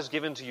that God has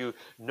given to you,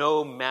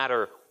 no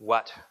matter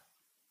what.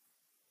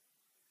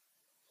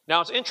 Now,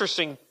 it's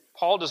interesting.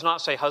 Paul does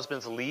not say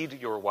husbands lead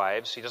your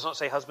wives. He does not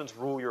say husbands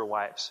rule your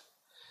wives.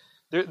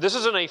 This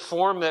is in a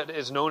form that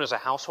is known as a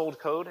household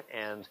code,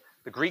 and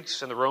the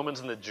Greeks and the Romans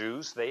and the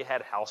Jews, they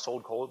had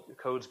household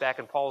codes back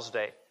in Paul's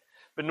day.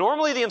 But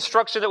normally the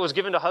instruction that was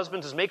given to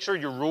husbands is make sure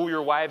you rule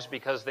your wives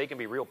because they can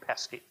be real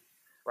pesky.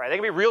 Right? They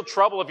can be real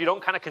trouble if you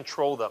don't kind of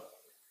control them.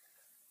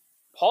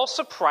 Paul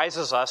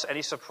surprises us, and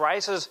he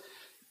surprises,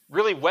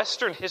 really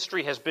Western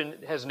history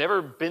has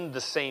never been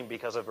the same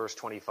because of verse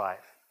 25.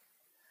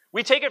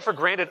 We take it for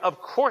granted,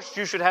 of course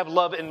you should have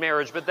love in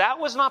marriage, but that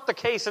was not the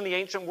case in the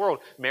ancient world.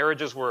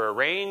 Marriages were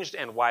arranged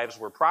and wives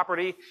were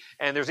property.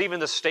 And there's even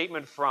the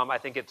statement from, I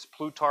think it's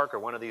Plutarch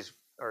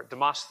or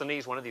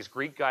Demosthenes, one of these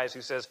Greek guys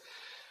who says,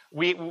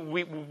 we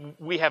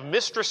have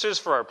mistresses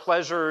for our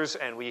pleasures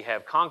and we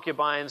have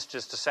concubines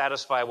just to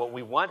satisfy what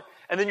we want.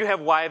 And then you have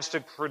wives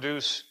to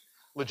produce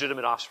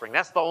legitimate offspring.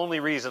 That's the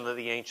only reason that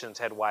the ancients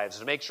had wives,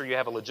 to make sure you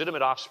have a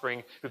legitimate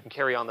offspring who can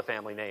carry on the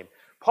family name.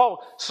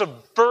 Paul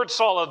subverts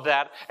all of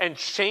that and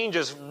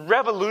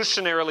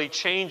revolutionarily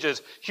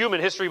changes human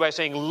history by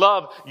saying,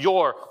 love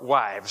your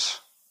wives.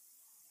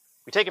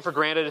 We take it for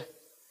granted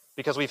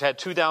because we've had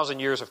 2,000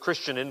 years of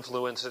Christian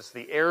influence. It's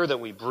the air that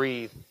we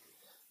breathe.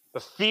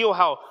 But feel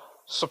how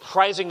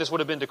surprising this would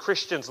have been to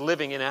Christians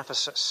living in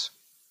Ephesus.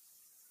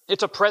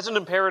 It's a present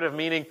imperative,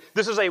 meaning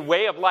this is a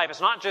way of life.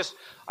 It's not just,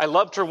 I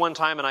loved her one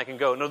time and I can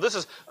go. No, this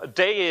is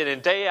day in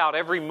and day out,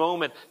 every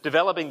moment,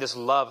 developing this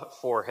love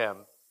for him.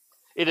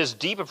 It is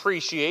deep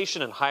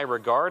appreciation and high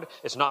regard.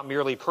 It's not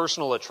merely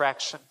personal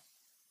attraction.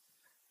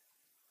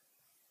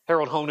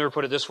 Harold Hohner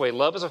put it this way,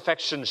 love is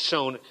affection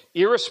shown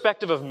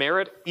irrespective of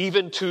merit,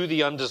 even to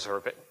the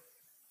undeserving.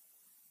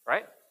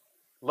 Right?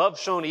 Love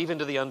shown even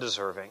to the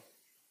undeserving.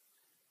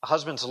 A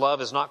husband's love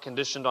is not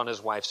conditioned on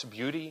his wife's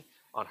beauty,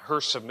 on her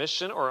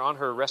submission, or on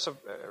her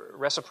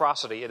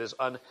reciprocity. It is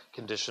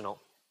unconditional.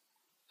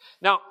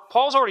 Now,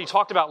 Paul's already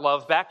talked about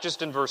love back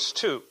just in verse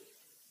 2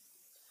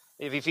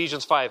 of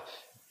Ephesians 5.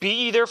 Be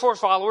ye therefore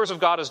followers of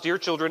God as dear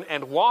children,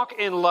 and walk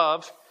in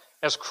love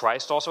as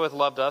Christ also hath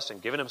loved us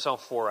and given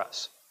himself for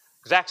us.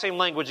 Exact same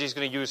language he's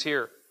going to use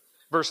here.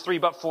 Verse 3,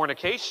 but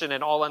fornication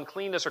and all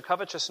uncleanness or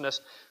covetousness,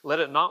 let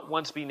it not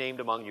once be named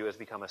among you as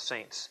becometh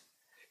saints.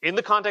 In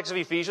the context of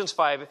Ephesians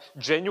 5,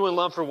 genuine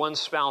love for one's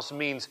spouse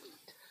means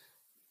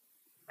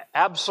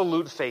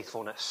absolute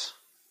faithfulness.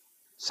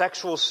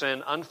 Sexual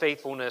sin,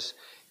 unfaithfulness,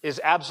 is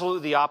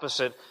absolutely the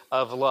opposite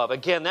of love.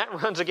 Again,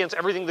 that runs against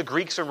everything the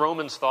Greeks and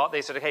Romans thought.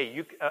 They said,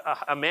 hey,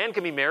 a man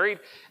can be married,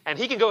 and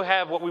he can go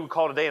have what we would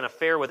call today an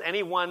affair with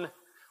anyone,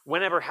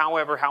 whenever,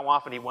 however, how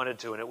often he wanted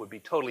to, and it would be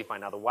totally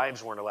fine. Now, the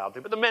wives weren't allowed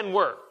to, but the men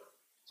were,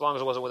 as long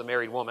as it wasn't with a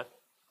married woman.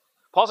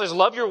 Paul says,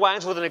 love your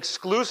wives with an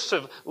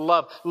exclusive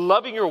love.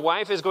 Loving your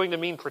wife is going to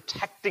mean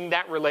protecting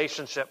that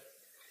relationship.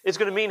 It's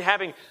going to mean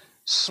having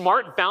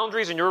smart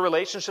boundaries in your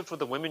relationships with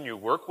the women you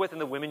work with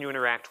and the women you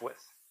interact with.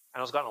 I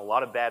know it's gotten a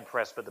lot of bad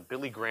press, but the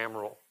Billy Graham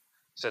rule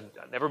said,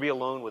 I'd never be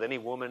alone with any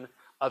woman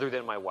other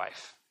than my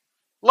wife.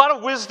 A lot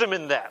of wisdom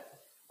in that.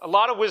 A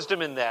lot of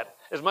wisdom in that,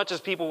 as much as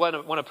people want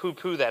to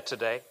poo-poo that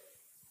today.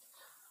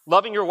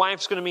 Loving your wife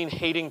is going to mean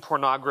hating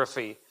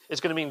pornography.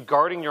 It's going to mean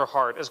guarding your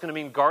heart. It's going to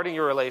mean guarding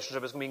your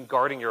relationship. It's going to mean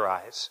guarding your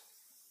eyes.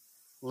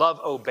 Love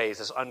obeys,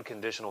 this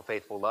unconditional,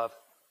 faithful love.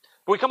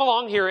 But we come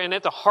along here, and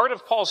at the heart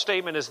of Paul's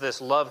statement is this: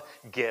 love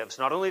gives.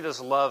 Not only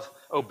does love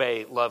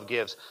obey, love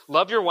gives.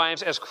 Love your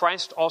wives as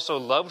Christ also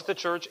loved the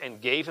church and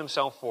gave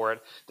himself for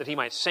it, that he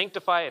might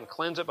sanctify and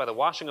cleanse it by the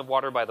washing of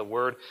water by the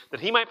word, that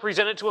he might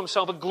present it to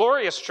himself a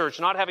glorious church,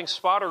 not having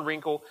spot or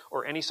wrinkle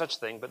or any such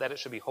thing, but that it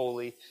should be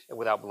holy and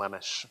without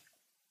blemish.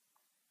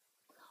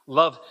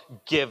 Love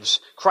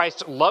gives.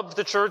 Christ loved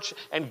the church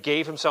and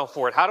gave himself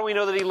for it. How do we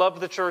know that he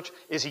loved the church?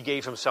 Is he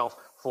gave himself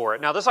for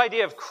it. Now, this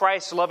idea of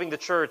Christ loving the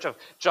church, of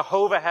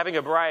Jehovah having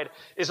a bride,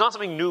 is not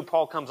something new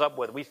Paul comes up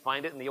with. We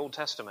find it in the Old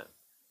Testament.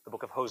 The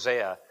book of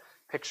Hosea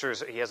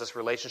pictures, he has this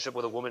relationship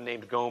with a woman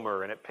named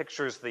Gomer, and it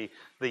pictures the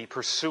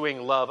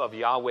pursuing love of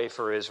Yahweh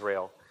for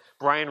Israel.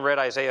 Brian read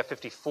Isaiah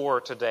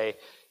 54 today.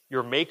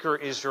 Your maker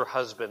is your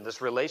husband.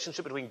 This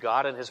relationship between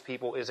God and his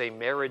people is a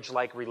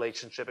marriage-like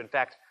relationship. In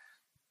fact,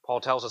 Paul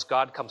tells us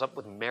God comes up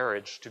with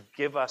marriage to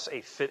give us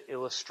a fit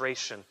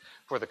illustration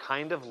for the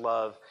kind of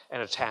love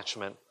and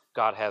attachment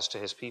God has to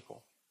his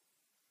people.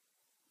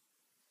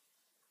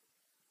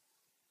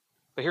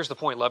 But here's the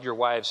point: love your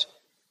wives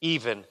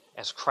even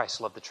as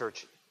Christ loved the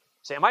church.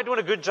 Say, am I doing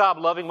a good job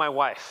loving my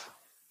wife?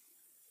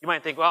 You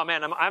might think, well,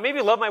 man, I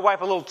maybe love my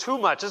wife a little too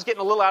much. It's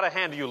getting a little out of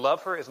hand. Do you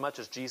love her as much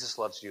as Jesus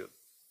loves you?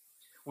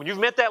 When you've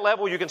met that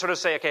level, you can sort of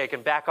say, okay, I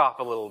can back off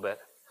a little bit.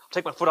 I'll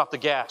take my foot off the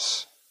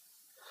gas.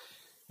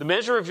 The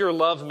measure of your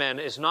love, men,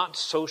 is not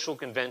social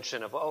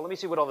convention of, oh, let me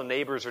see what all the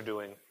neighbors are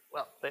doing.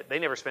 Well, they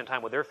never spend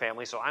time with their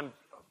family, so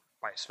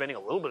by spending a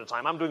little bit of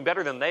time, I'm doing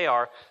better than they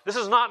are. This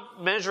is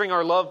not measuring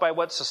our love by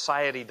what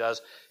society does.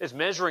 It's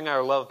measuring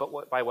our love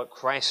by what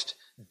Christ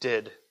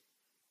did.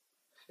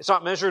 It's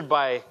not measured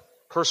by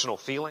personal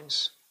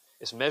feelings.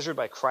 It's measured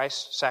by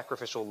Christ's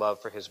sacrificial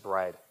love for his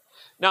bride.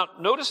 Now,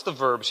 notice the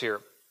verbs here.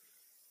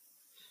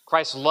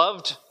 Christ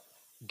loved,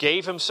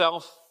 gave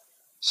himself,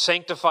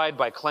 sanctified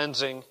by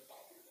cleansing,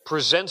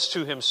 presents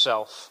to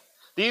himself.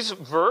 These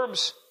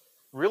verbs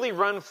really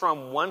run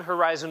from one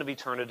horizon of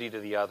eternity to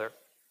the other.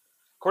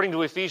 According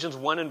to Ephesians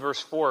 1 and verse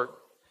 4,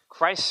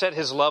 Christ set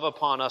his love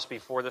upon us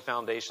before the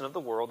foundation of the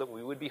world, that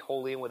we would be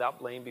holy and without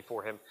blame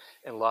before him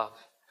in love.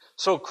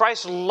 So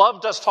Christ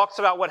loved us talks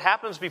about what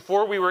happens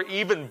before we were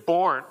even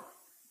born.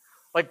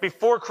 Like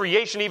before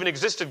creation even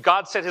existed,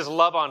 God set his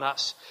love on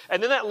us.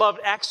 And then that love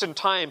acts in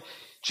time.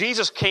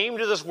 Jesus came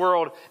to this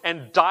world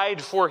and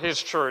died for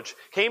his church.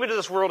 Came into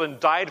this world and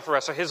died for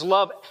us. So his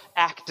love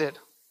acted.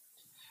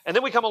 And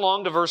then we come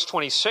along to verse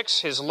 26.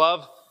 His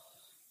love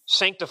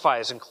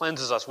sanctifies and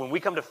cleanses us. When we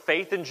come to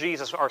faith in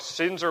Jesus, our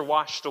sins are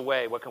washed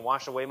away. What can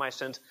wash away my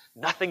sins?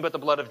 Nothing but the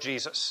blood of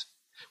Jesus.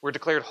 We're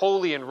declared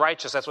holy and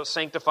righteous. That's what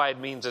sanctified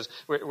means, is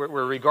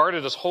we're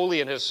regarded as holy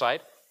in his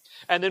sight.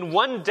 And then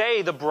one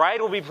day the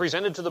bride will be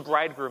presented to the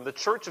bridegroom. The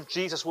church of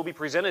Jesus will be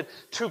presented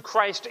to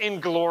Christ in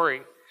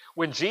glory.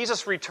 When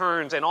Jesus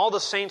returns and all the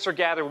saints are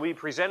gathered, we'll be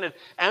presented,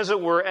 as it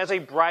were, as a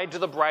bride to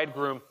the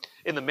bridegroom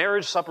in the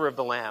marriage supper of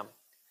the Lamb.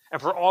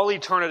 And for all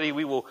eternity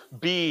we will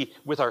be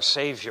with our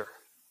Savior.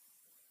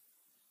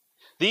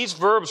 These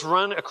verbs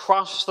run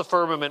across the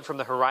firmament from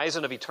the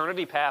horizon of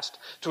eternity past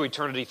to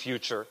eternity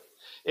future.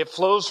 It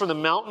flows from the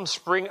mountain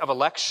spring of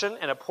election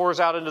and it pours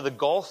out into the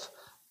gulf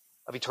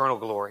of eternal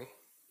glory.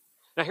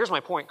 Now here's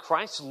my point.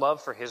 Christ's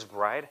love for his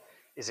bride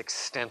is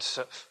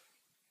extensive.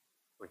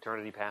 From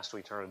eternity past to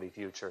eternity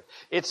future.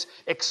 It's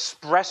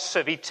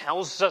expressive. He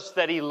tells us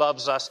that he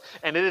loves us,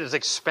 and it is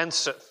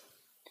expensive.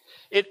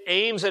 It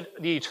aims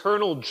at the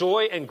eternal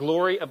joy and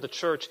glory of the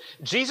church.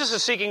 Jesus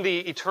is seeking the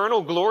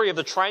eternal glory of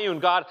the triune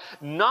God,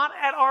 not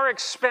at our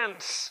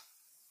expense,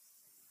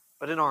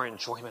 but in our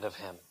enjoyment of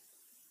him.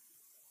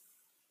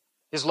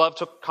 His love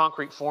took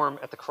concrete form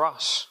at the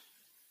cross.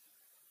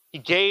 He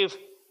gave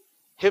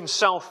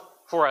himself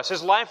for us.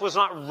 His life was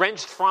not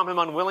wrenched from him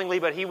unwillingly,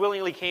 but he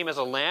willingly came as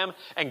a lamb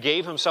and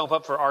gave himself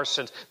up for our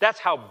sins. That's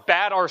how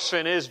bad our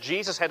sin is.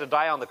 Jesus had to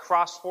die on the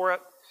cross for it.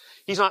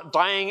 He's not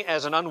dying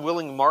as an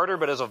unwilling martyr,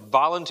 but as a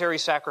voluntary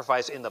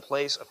sacrifice in the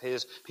place of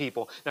his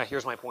people. Now,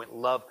 here's my point.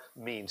 Love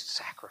means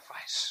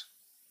sacrifice.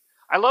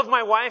 I love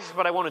my wife,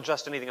 but I won't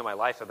adjust anything in my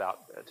life about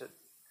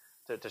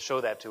to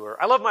show that to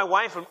her. I love my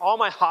wife, and all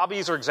my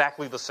hobbies are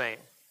exactly the same.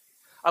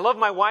 I love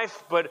my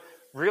wife, but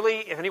really,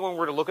 if anyone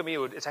were to look at me,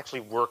 it's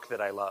actually work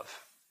that I love.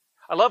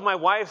 I love my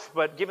wife,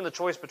 but given the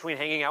choice between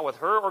hanging out with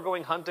her or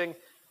going hunting,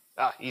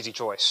 easy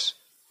choice.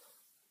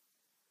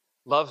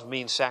 Love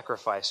means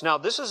sacrifice. Now,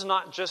 this is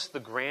not just the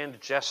grand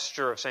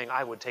gesture of saying,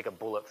 I would take a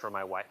bullet for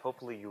my wife.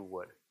 Hopefully you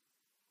would.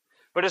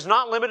 But it's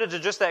not limited to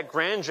just that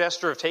grand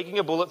gesture of taking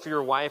a bullet for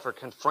your wife or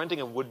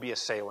confronting a would-be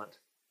assailant.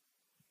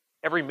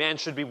 Every man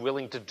should be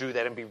willing to do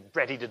that and be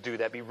ready to do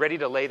that, be ready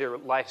to lay their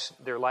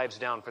lives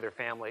down for their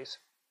families.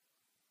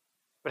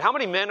 But how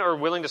many men are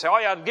willing to say, oh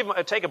yeah,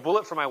 I'd take a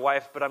bullet for my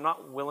wife, but I'm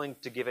not willing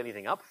to give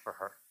anything up for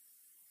her?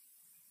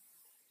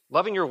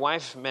 Loving your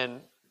wife,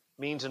 men,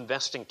 means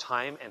investing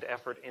time and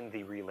effort in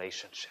the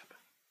relationship.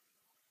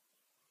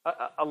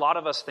 A lot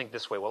of us think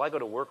this way. Well, I go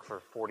to work for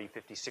 40,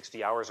 50,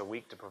 60 hours a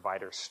week to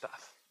provide her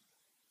stuff.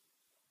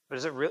 But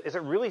is it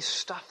really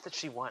stuff that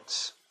she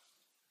wants?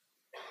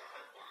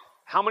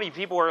 How many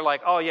people are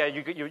like, oh yeah,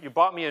 you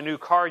bought me a new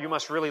car, you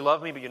must really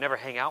love me, but you never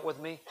hang out with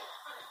me?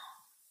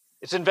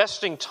 It's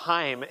investing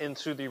time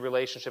into the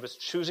relationship. It's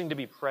choosing to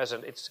be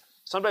present. It's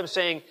sometimes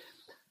saying,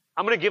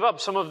 I'm going to give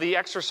up some of the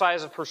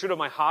exercise and pursuit of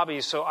my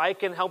hobbies so I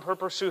can help her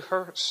pursue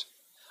hers.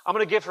 I'm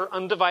going to give her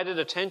undivided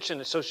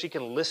attention so she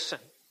can listen,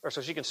 or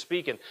so she can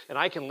speak and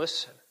I can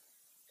listen.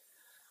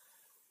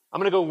 I'm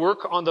going to go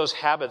work on those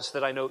habits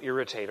that I know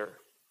irritate her.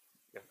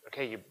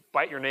 Okay, you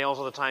bite your nails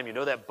all the time. You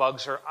know that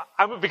bugs her.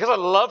 Because I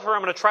love her,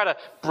 I'm going to try to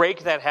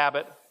break that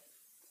habit.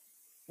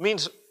 It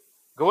means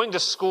going to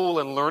school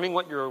and learning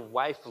what your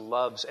wife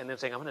loves and then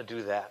saying, I'm going to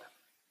do that.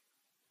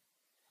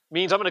 It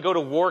means I'm going to go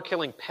to war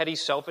killing petty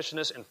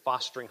selfishness and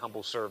fostering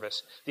humble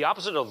service. The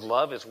opposite of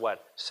love is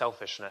what?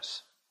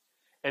 Selfishness.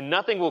 And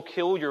nothing will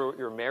kill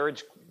your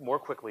marriage more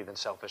quickly than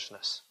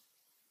selfishness.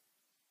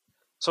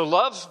 So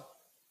love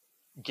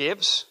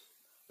gives,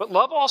 but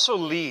love also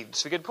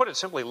leads. We could put it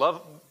simply,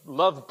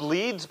 love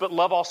bleeds, but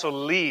love also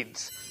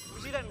leads.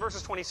 We see that in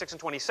verses 26 and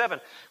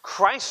 27.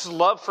 Christ's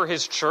love for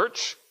his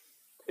church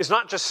is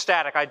not just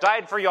static. I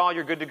died for y'all,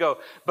 you're good to go.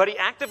 But he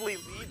actively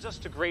leads us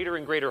to greater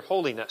and greater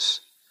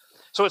holiness.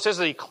 So it says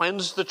that he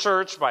cleansed the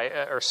church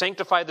or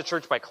sanctified the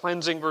church by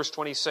cleansing, verse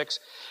 26.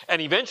 And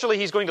eventually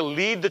he's going to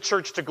lead the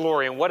church to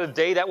glory. And what a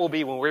day that will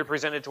be when we're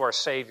presented to our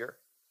Savior.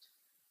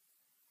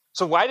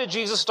 So why did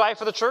Jesus die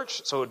for the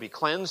church? So it would be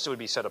cleansed, it would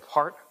be set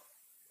apart.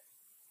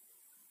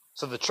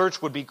 So the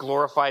church would be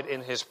glorified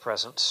in his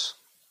presence.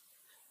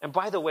 And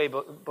by the way,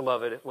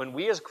 beloved, when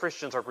we as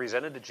Christians are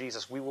presented to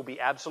Jesus, we will be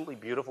absolutely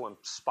beautiful and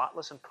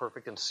spotless and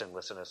perfect and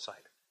sinless in his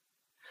sight.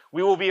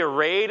 We will be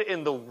arrayed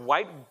in the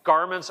white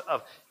garments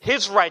of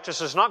his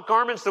righteousness, not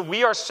garments that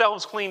we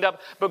ourselves cleaned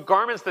up, but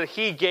garments that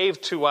he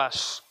gave to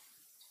us.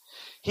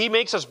 He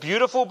makes us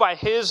beautiful by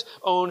his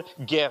own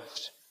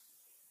gift.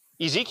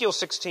 Ezekiel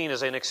 16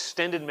 is an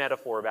extended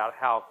metaphor about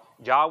how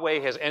Yahweh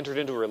has entered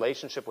into a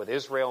relationship with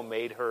Israel,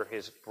 made her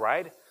his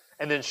bride,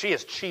 and then she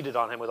has cheated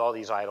on him with all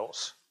these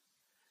idols.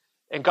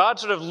 And God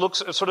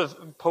sort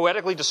of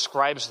poetically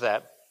describes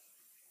that.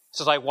 He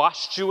says, I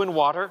washed you in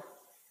water.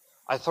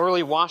 I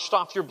thoroughly washed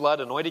off your blood,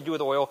 anointed you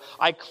with oil.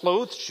 I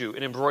clothed you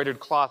in embroidered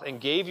cloth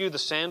and gave you the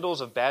sandals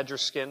of badger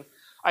skin.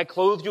 I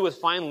clothed you with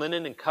fine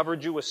linen and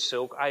covered you with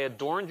silk. I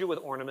adorned you with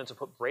ornaments and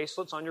put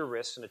bracelets on your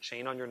wrists and a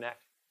chain on your neck.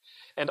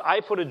 And I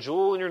put a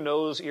jewel in your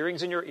nose,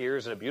 earrings in your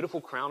ears, and a beautiful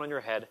crown on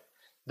your head.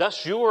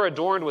 Thus you were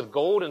adorned with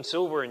gold and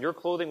silver, and your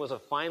clothing was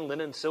of fine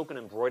linen, silk, and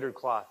embroidered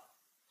cloth.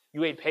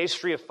 You ate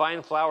pastry of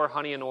fine flour,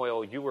 honey, and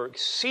oil. You were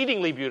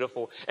exceedingly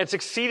beautiful and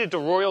succeeded to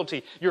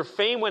royalty. Your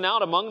fame went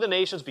out among the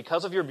nations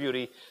because of your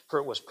beauty, for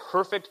it was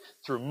perfect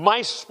through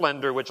my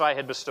splendor, which I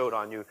had bestowed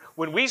on you.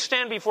 When we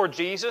stand before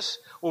Jesus,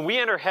 when we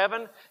enter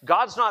heaven,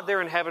 God's not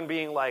there in heaven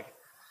being like,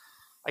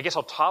 I guess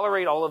I'll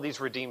tolerate all of these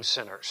redeemed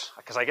sinners,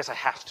 because I guess I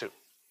have to.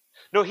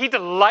 No, he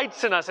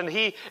delights in us, and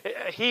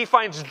he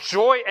finds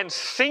joy and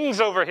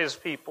sings over his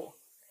people.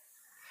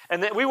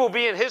 And that we will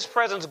be in his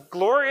presence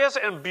glorious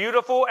and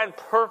beautiful and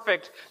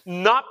perfect,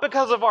 not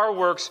because of our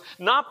works,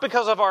 not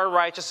because of our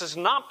righteousness,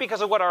 not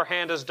because of what our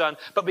hand has done,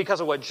 but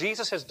because of what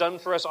Jesus has done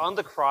for us on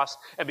the cross,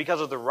 and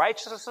because of the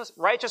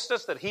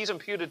righteousness that he's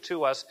imputed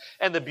to us,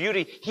 and the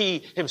beauty he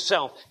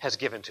himself has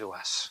given to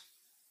us.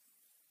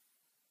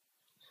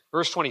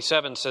 Verse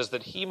 27 says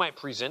that he might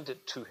present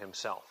it to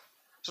himself.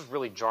 This is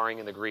really jarring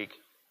in the Greek.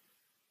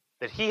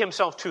 That he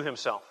himself to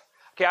himself.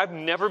 Okay, I've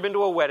never been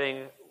to a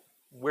wedding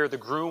where the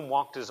groom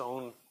walked his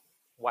own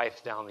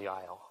wife down the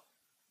aisle.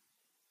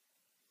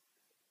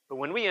 But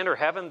when we enter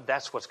heaven,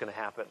 that's what's going to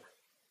happen.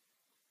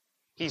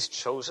 He's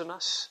chosen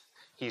us.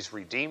 He's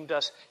redeemed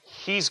us.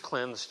 He's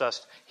cleansed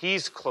us.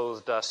 He's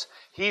clothed us.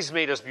 He's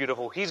made us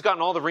beautiful. He's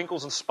gotten all the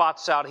wrinkles and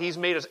spots out. He's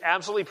made us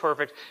absolutely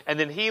perfect. And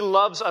then he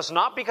loves us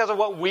not because of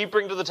what we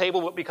bring to the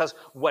table, but because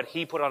what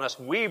he put on us.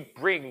 We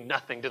bring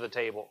nothing to the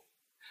table.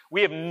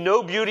 We have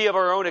no beauty of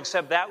our own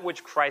except that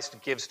which Christ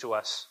gives to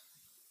us.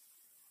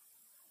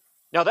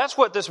 Now that's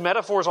what this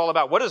metaphor is all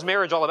about. What is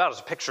marriage all about?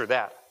 Is picture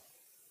that.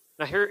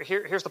 Now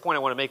here's the point I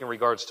want to make in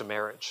regards to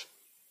marriage.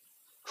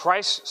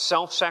 Christ's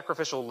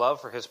self-sacrificial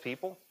love for his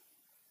people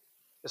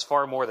is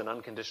far more than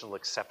unconditional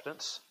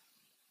acceptance.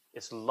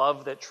 It's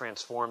love that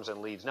transforms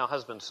and leads. Now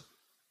husbands,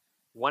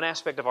 one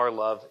aspect of our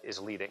love is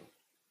leading.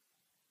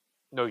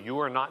 No, you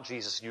are not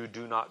Jesus. You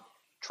do not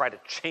try to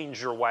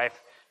change your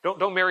wife.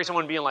 Don't marry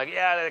someone being like,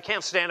 yeah, I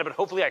can't stand it, but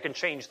hopefully I can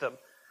change them.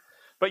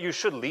 But you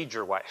should lead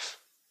your wife.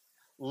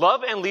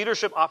 Love and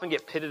leadership often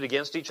get pitted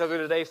against each other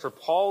today. For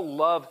Paul,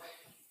 love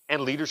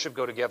and leadership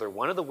go together.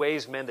 One of the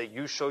ways, men, that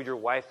you show your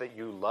wife that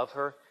you love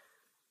her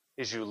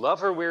is you love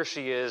her where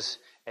she is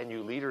and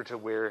you lead her to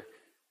where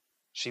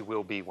she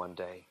will be one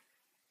day.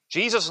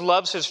 Jesus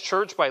loves his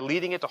church by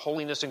leading it to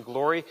holiness and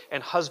glory,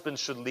 and husbands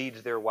should lead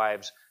their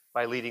wives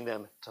by leading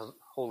them to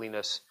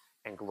holiness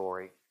and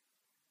glory.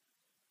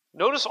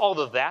 Notice all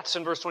the that's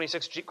in verse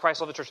 26. Christ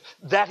loved the church,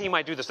 that he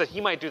might do this, that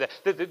he might do that.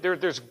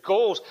 There's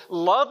goals.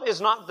 Love is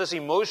not this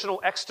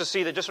emotional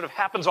ecstasy that just sort of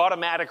happens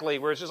automatically,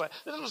 where it's just like,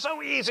 this is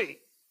so easy.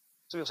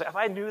 So people say, if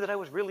I knew that I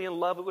was really in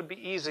love, it would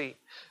be easy.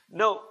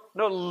 No,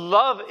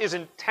 love is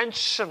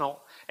intentional,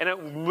 and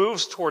it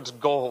moves towards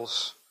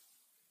goals.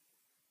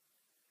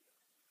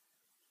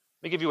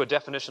 Let me give you a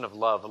definition of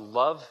love.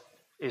 Love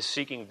is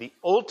seeking the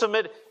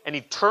ultimate and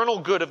eternal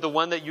good of the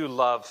one that you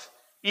love,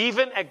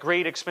 even at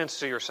great expense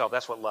to yourself.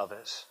 That's what love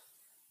is.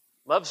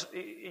 Love's,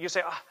 you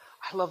say,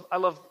 I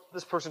love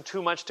this person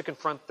too much to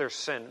confront their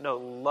sin. No,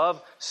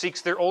 love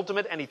seeks their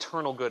ultimate and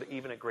eternal good,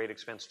 even at great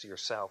expense to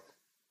yourself.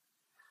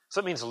 So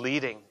that means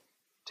leading,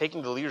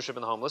 taking the leadership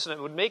in the home. Listen, it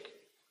would make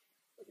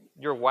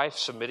your wife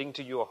submitting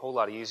to you a whole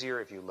lot easier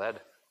if you led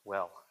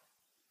well.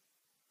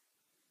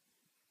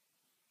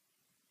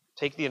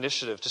 Take the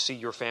initiative to see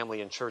your family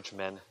in church,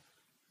 men.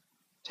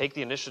 Take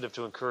the initiative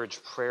to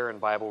encourage prayer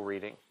and Bible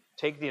reading.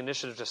 Take the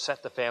initiative to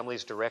set the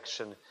family's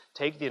direction.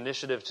 Take the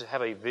initiative to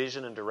have a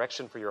vision and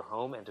direction for your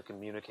home and to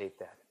communicate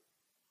that.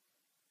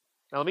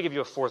 Now let me give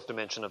you a fourth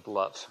dimension of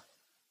love.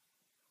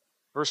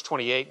 Verse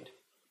 28,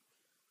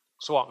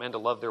 so ought men to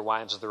love their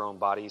wives as their own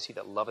bodies. He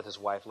that loveth his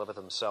wife loveth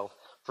himself.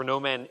 For no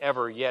man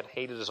ever yet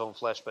hated his own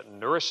flesh, but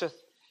nourisheth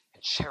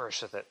and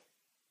cherisheth it,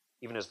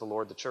 even as the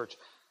Lord the church.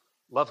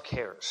 Love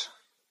cares.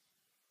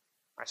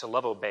 All right, so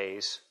love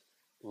obeys,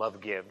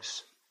 love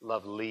gives,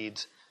 love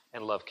leads,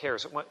 and love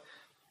cares.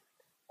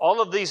 All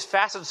of these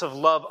facets of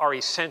love are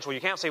essential. You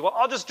can't say, well,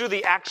 I'll just do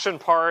the action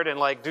part and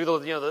do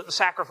the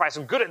sacrifice.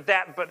 I'm good at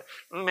that, but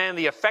man,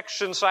 the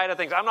affection side of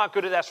things, I'm not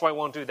good at that, so I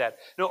won't do that.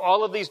 No,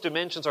 all of these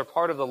dimensions are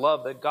part of the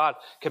love that God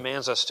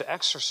commands us to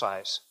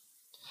exercise.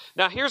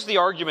 Now, here's the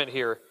argument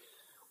here.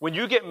 When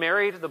you get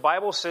married, the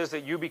Bible says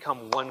that you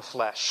become one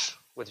flesh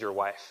with your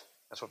wife.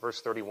 That's what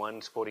verse 31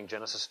 is quoting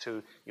Genesis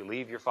 2. You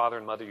leave your father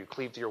and mother, you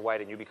cleave to your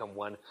wife, and you become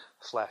one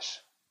flesh.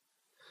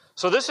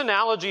 So this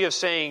analogy of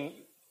saying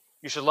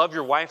you should love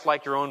your wife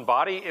like your own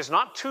body is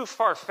not too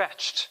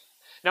far-fetched.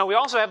 Now, we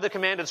also have the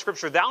command in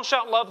Scripture, thou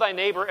shalt love thy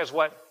neighbor as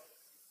what?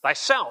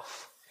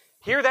 Thyself.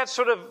 Here that's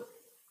sort of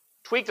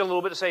tweaked a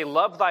little bit to say,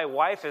 love thy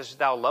wife as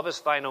thou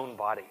lovest thine own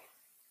body.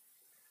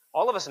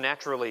 All of us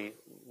naturally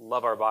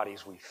love our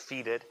bodies. We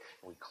feed it,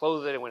 and we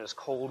clothe it, and when it's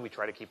cold, we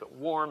try to keep it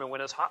warm, and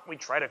when it's hot, we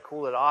try to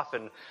cool it off,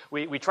 and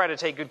we try to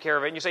take good care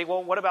of it. And you say,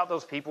 well, what about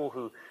those people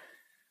who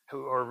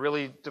are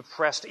really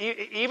depressed?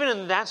 Even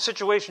in that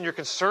situation, you're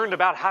concerned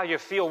about how you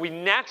feel. We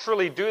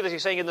naturally do this.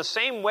 He's saying in the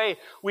same way,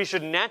 we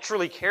should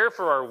naturally care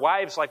for our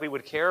wives like we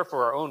would care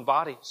for our own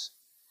bodies.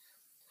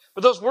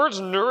 But those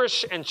words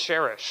nourish and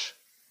cherish,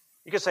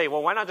 you could say,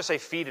 well, why not just say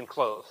feed and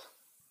clothe?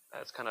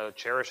 That's kind of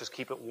cherish is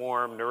keep it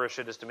warm, nourish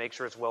it is to make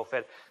sure it's well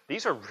fed.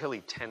 These are really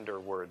tender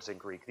words in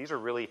Greek. These are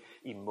really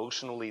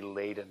emotionally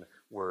laden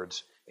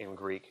words in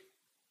Greek.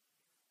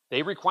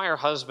 They require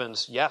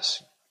husbands,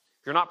 yes.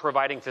 If you're not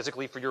providing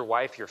physically for your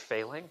wife, you're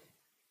failing.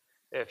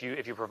 If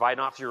you provide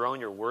not for your own,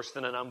 you're worse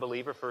than an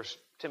unbeliever, 1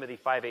 Timothy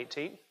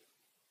 5:18.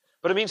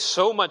 But it means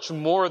so much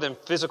more than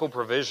physical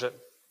provision.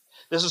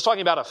 This is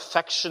talking about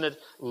affectionate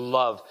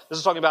love. This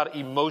is talking about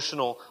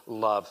emotional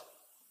love.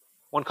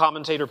 One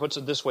commentator puts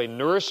it this way,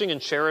 nourishing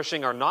and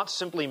cherishing are not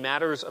simply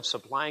matters of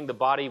supplying the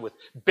body with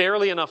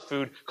barely enough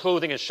food,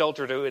 clothing, and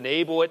shelter to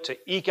enable it to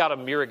eke out a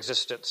mere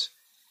existence.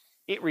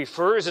 It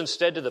refers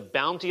instead to the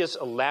bounteous,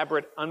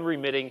 elaborate,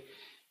 unremitting,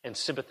 and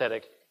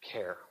sympathetic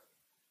care.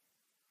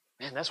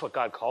 Man, that's what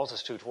God calls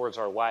us to towards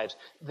our wives.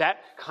 That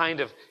kind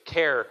of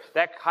care,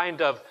 that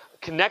kind of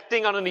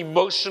connecting on an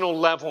emotional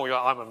level.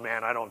 I'm a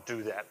man, I don't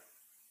do that.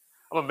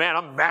 I'm a man,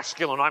 I'm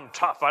masculine, I'm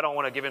tough. I don't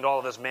want to give into all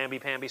of this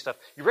mamby-pamby stuff.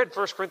 You read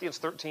 1 Corinthians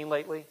 13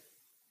 lately?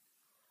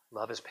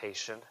 Love is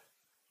patient.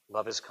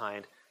 Love is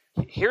kind.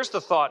 Here's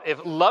the thought. If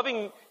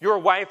loving your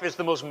wife is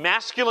the most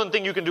masculine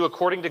thing you can do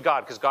according to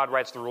God, because God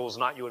writes the rules,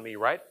 not you and me,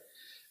 right?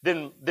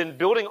 Then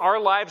building our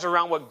lives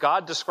around what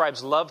God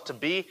describes love to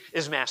be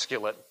is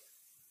masculine.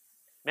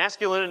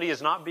 Masculinity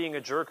is not being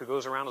a jerk who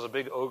goes around as a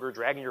big ogre,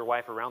 dragging your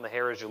wife around the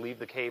hair as you leave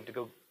the cave to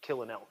go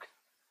kill an elk.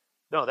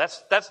 No,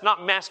 that's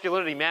not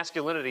masculinity.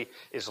 Masculinity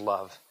is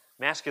love.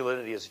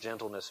 Masculinity is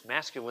gentleness.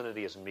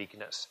 Masculinity is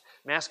meekness.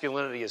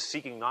 Masculinity is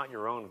seeking not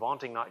your own,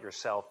 vaunting not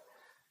yourself.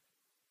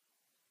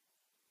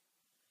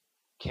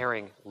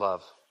 Caring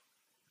love.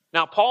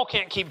 Now, Paul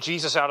can't keep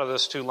Jesus out of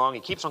this too long.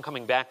 He keeps on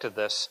coming back to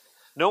this.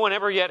 No one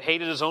ever yet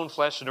hated his own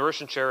flesh,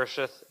 nourish and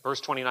cherisheth, verse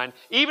 29,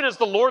 even as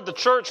the Lord the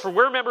church, for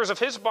we're members of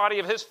his body,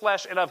 of his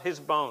flesh, and of his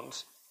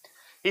bones.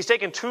 He's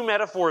taken two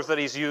metaphors that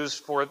he's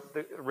used for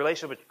the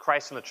relationship with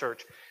Christ and the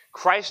church.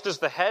 Christ is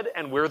the head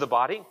and we're the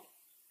body.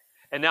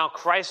 And now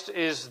Christ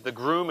is the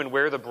groom and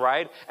we're the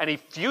bride. And he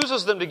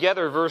fuses them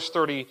together, verse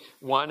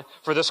 31.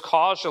 For this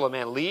cause shall a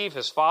man leave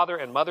his father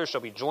and mother,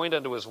 shall be joined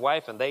unto his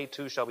wife, and they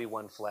two shall be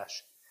one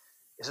flesh.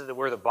 Is it that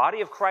we're the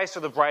body of Christ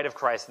or the bride of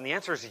Christ? And the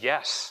answer is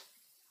yes.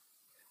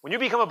 When you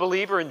become a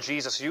believer in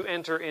Jesus, you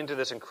enter into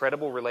this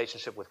incredible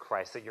relationship with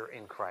Christ, that you're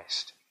in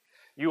Christ.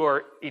 You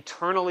are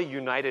eternally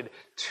united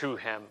to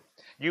him.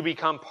 You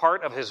become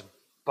part of his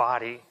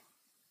body,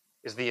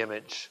 is the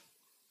image.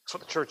 That's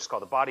what the church is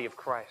called, the body of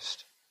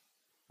Christ.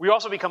 We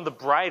also become the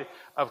bride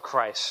of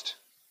Christ.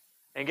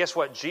 And guess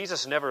what?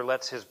 Jesus never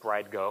lets his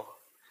bride go.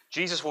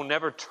 Jesus will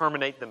never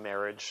terminate the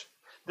marriage.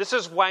 This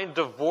is why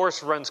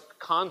divorce runs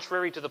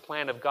contrary to the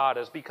plan of God,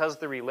 is because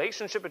the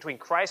relationship between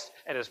Christ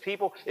and his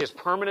people is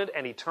permanent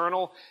and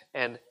eternal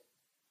and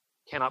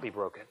cannot be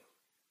broken.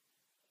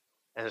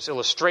 And this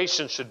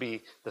illustration should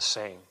be the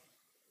same.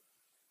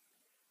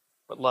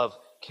 But love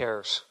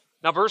cares.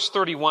 Now, verse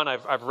 31,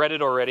 I've read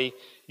it already.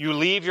 You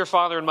leave your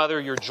father and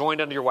mother, you're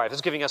joined unto your wife. This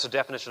is giving us a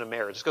definition of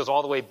marriage. This goes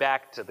all the way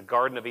back to the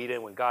Garden of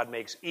Eden when God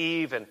makes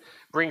Eve and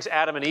brings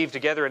Adam and Eve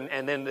together,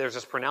 and then there's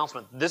this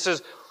pronouncement. This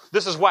is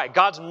why.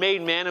 God's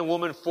made man and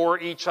woman for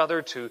each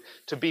other, to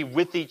be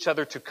with each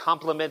other, to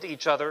complement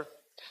each other,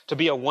 to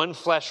be a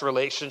one-flesh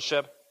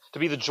relationship, to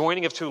be the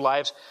joining of two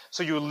lives.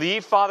 So you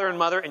leave father and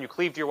mother and you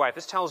cleave to your wife.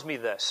 This tells me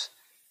this.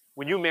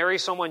 When you marry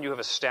someone, you have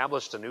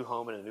established a new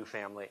home and a new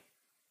family.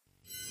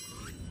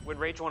 When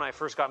Rachel and I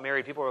first got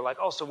married, people were like,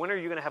 oh, so when are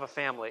you going to have a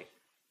family?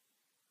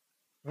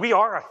 We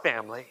are a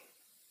family.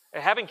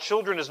 And having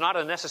children is not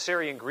a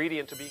necessary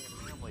ingredient to being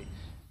a family.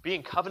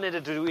 Being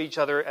covenanted to each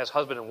other as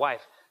husband and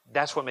wife,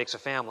 that's what makes a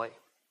family.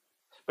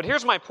 But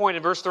here's my point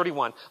in verse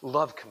 31.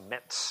 Love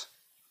commits.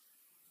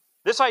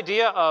 This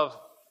idea of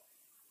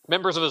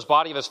members of his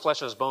body, of his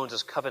flesh and his bones,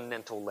 is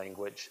covenantal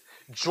language.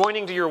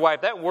 Joining to your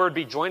wife, that word,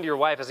 be joined to your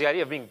wife, is the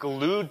idea of being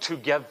glued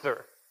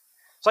together.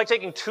 It's like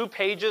taking 2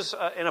 pages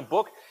in a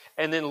book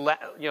and then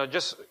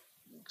just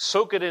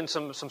soak it in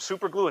some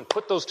super glue and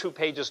put those 2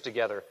 pages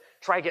together.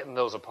 Try getting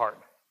those apart.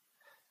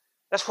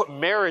 That's what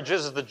marriage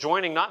is the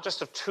joining not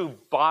just of 2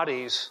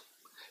 bodies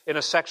in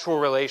a sexual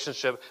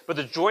relationship, but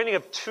the joining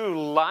of 2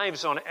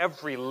 lives on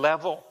every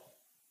level,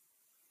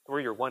 where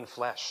you're one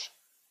flesh.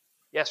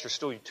 Yes, you're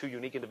still 2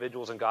 unique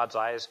individuals in God's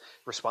eyes,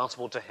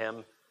 responsible to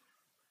him,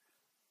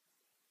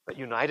 but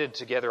united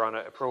together on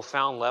a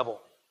profound level.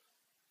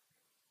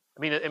 I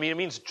mean, it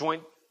means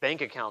joint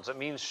bank accounts. It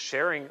means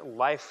sharing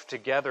life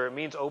together. It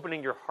means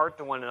opening your heart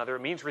to one another.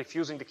 It means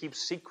refusing to keep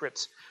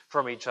secrets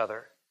from each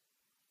other.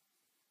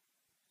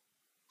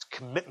 It's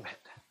commitment.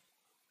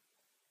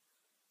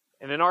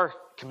 And in our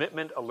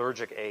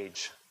commitment-allergic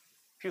age,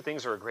 few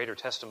things are a greater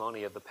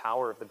testimony of the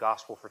power of the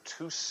gospel for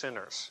 2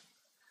 sinners.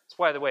 That's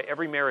why, by the way,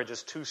 every marriage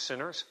is 2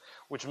 sinners,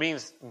 which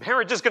means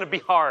marriage is going to be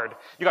hard.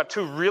 You got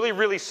 2 really,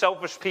 really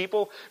selfish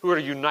people who are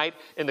to unite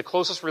in the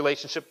closest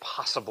relationship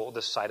possible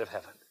this side of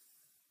heaven.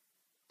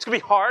 It's going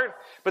to be hard,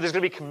 but there's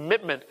going to be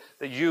commitment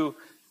that you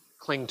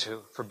cling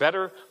to, for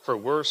better, for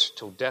worse,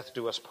 till death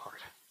do us part.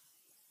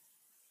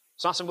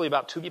 It's not simply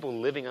about 2 people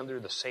living under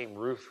the same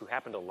roof who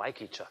happen to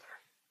like each other.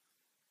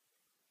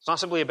 It's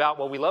not simply about,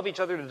 well, we love each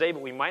other today,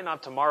 but we might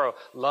not tomorrow.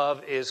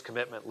 Love is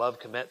commitment. Love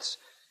commits.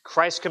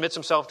 Christ commits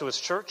himself to his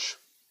church,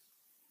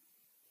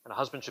 and a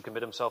husband should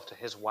commit himself to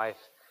his wife,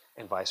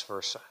 and vice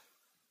versa.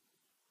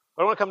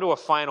 But I want to come to a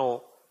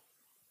final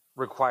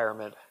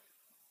requirement.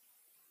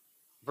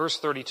 Verse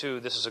 32,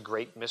 this is a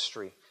great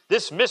mystery.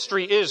 This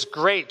mystery is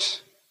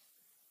great.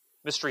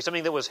 Mystery,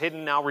 something that was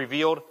hidden, now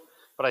revealed.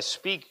 But I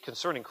speak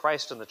concerning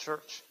Christ and the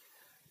church.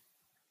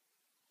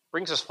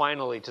 Brings us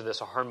finally to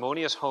this. A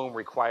harmonious home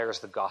requires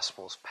the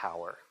gospel's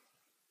power.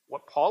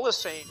 What Paul is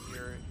saying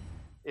here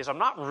is, I'm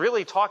not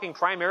really talking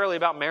primarily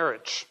about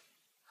marriage.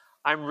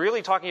 I'm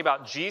really talking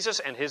about Jesus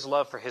and his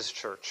love for his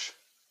church.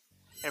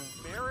 And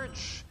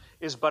marriage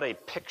is but a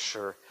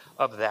picture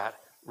of that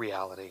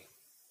reality.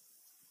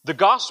 The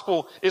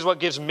gospel is what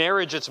gives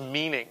marriage its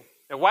meaning.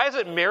 And why is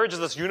it marriage is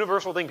this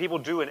universal thing people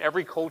do in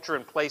every culture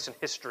and place in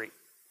history?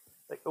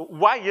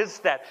 Why is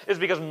that? It's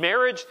because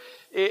marriage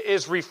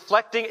is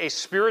reflecting a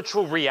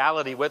spiritual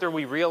reality, whether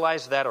we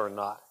realize that or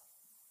not.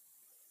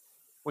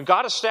 When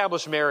God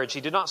established marriage,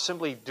 he did not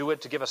simply do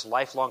it to give us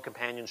lifelong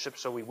companionship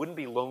so we wouldn't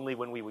be lonely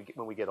when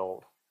we get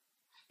old.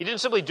 He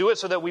didn't simply do it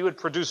so that we would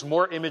produce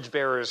more image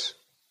bearers.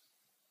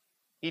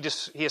 He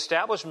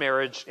established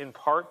marriage in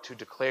part to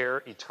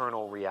declare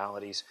eternal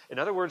realities. In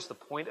other words, the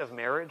point of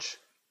marriage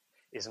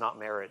is not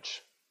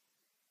marriage.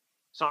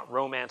 It's not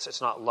romance. It's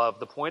not love.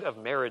 The point of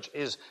marriage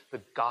is the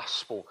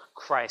gospel.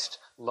 Christ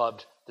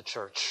loved the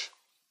church.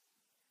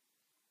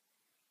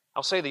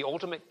 I'll say the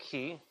ultimate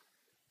key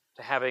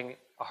to having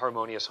a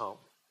harmonious home,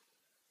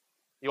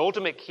 the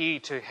ultimate key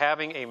to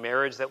having a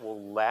marriage that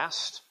will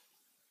last,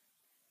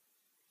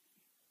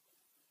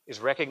 is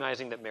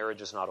recognizing that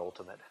marriage is not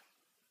ultimate,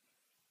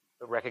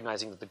 but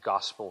recognizing that the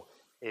gospel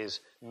is.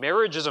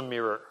 Marriage is a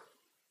mirror.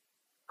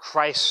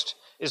 Christ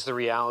is the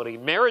reality.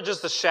 Marriage is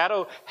the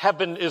shadow.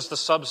 Heaven is the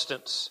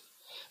substance.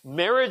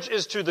 Marriage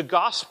is to the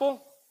gospel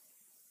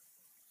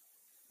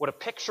what a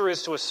picture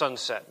is to a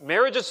sunset.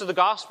 Marriage is to the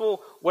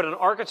gospel what an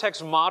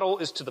architect's model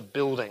is to the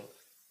building,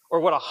 or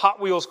what a Hot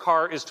Wheels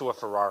car is to a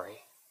Ferrari.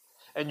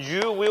 And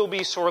you will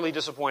be sorely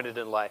disappointed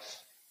in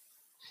life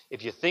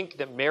if you think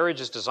that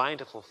marriage is designed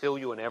to fulfill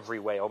you in every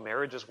way. Oh,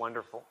 marriage is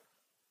wonderful,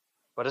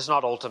 but it's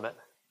not ultimate.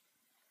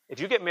 If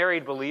you get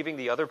married believing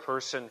the other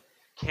person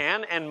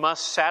can and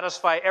must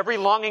satisfy every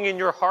longing in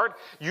your heart,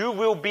 you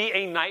will be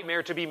a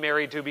nightmare to be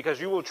married to, because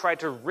you will try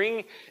to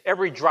wring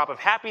every drop of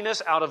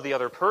happiness out of the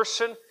other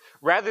person,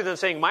 rather than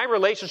saying, my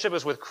relationship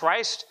is with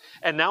Christ,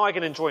 and now I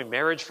can enjoy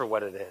marriage for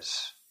what it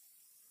is.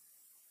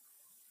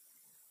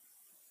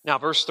 Now,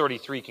 verse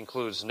 33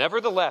 concludes,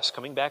 nevertheless,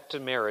 coming back to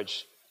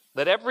marriage,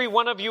 let every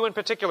one of you in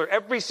particular,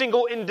 every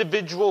single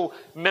individual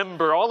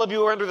member, all of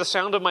you are under the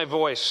sound of my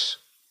voice,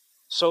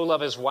 so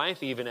love his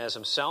wife even as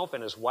himself,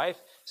 and his wife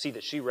see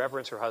that she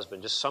reverence her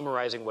husband. Just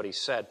summarizing what he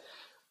said.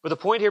 But the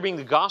point here being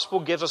the gospel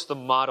gives us the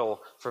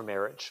model for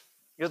marriage.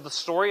 You know, the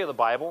story of the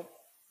Bible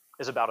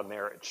is about a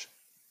marriage.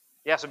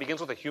 Yes, it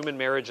begins with a human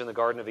marriage in the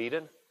Garden of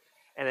Eden,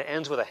 and it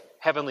ends with a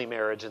heavenly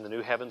marriage in the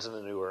new heavens and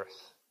the new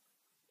earth.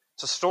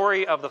 It's a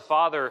story of the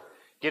Father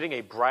getting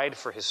a bride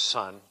for his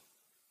Son,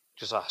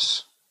 which is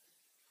us.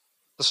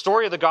 The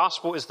story of the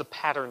gospel is the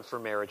pattern for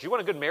marriage. You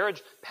want a good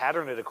marriage?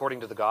 Pattern it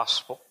according to the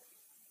gospel.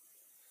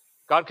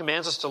 God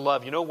commands us to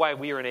love. You know why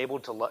we are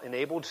enabled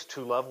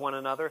to love one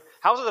another?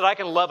 How is it that I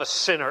can love a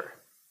sinner?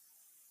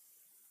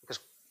 Because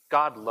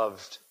God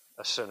loved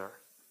a sinner.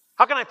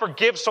 How can I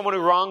forgive someone who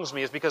wrongs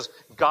me? It's because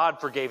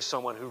God forgave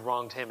someone who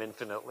wronged him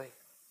infinitely.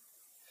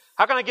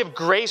 How can I give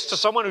grace to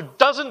someone who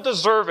doesn't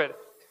deserve it?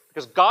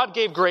 Because God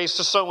gave grace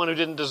to someone who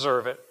didn't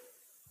deserve it.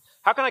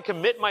 How can I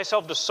commit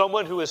myself to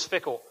someone who is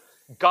fickle?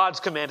 God's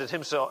committed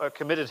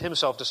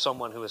himself to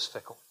someone who is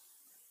fickle.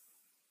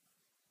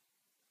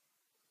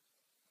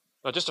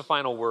 Now, just a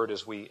final word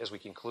as we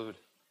conclude.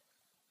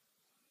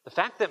 The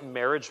fact that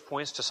marriage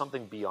points to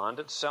something beyond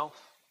itself,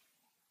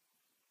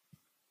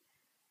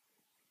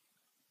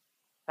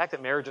 the fact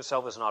that marriage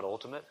itself is not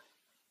ultimate,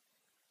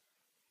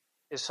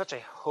 is such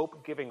a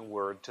hope-giving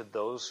word to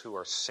those who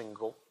are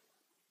single,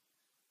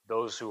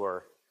 those who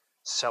are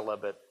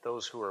celibate,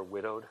 those who are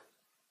widowed.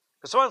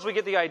 Because sometimes we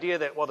get the idea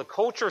that, well, the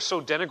culture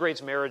so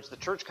denigrates marriage, the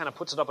church kind of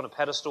puts it up on a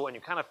pedestal, and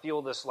you kind of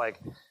feel this like,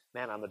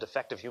 man, I'm a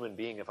defective human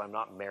being if I'm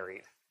not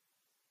married.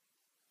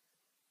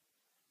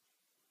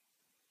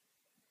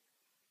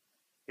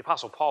 The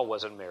Apostle Paul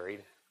wasn't married.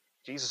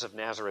 Jesus of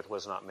Nazareth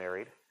was not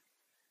married.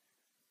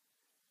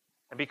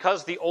 And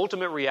because the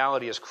ultimate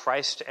reality is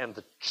Christ and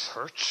the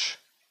church,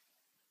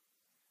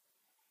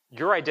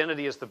 your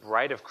identity as the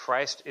bride of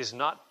Christ is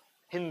not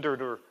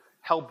hindered or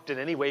helped in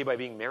any way by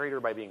being married or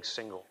by being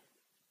single.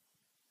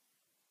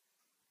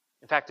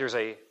 In fact, there's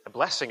a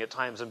blessing at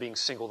times in being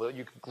single, that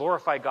you can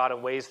glorify God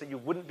in ways that you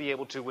wouldn't be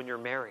able to when you're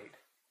married.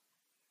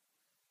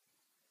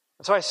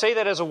 And so I say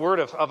that as a word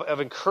of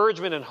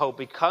encouragement and hope,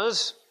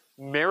 because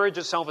marriage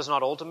itself is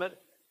not ultimate.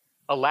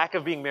 A lack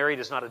of being married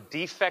is not a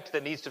defect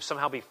that needs to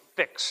somehow be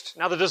fixed.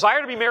 Now, the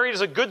desire to be married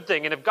is a good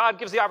thing, and if God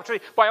gives the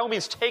opportunity, by all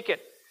means, take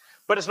it.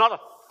 But it's not a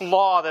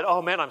flaw that,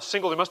 oh man, I'm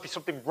single, there must be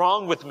something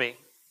wrong with me.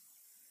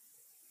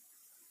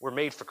 We're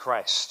made for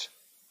Christ.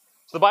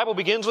 So the Bible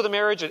begins with a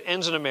marriage, it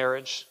ends in a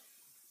marriage.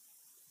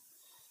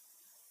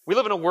 We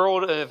live in a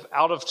world of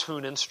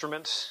out-of-tune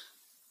instruments,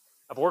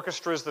 of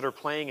orchestras that are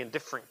playing in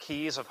different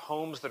keys, of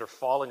homes that are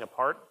falling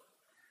apart.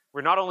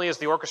 Where not only is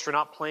the orchestra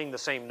not playing the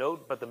same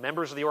note, but the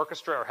members of the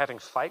orchestra are having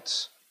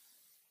fights.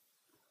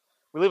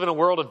 We live in a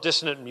world of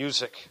dissonant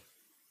music.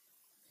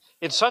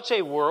 In such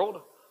a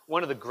world,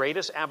 one of the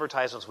greatest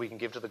advertisements we can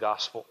give to the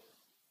gospel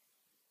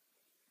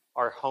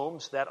are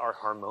homes that are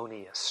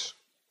harmonious.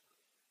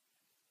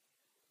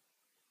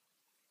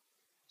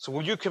 So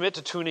will you commit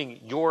to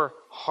tuning your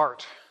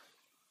heart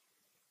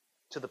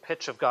to the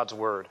pitch of God's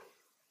word?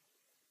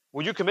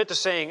 Will you commit to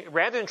saying,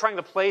 rather than trying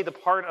to play the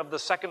part of the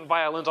second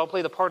violins, I'll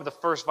play the part of the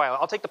first violin.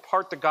 I'll take the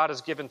part that God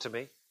has given to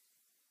me.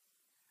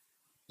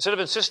 Instead of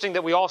insisting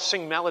that we all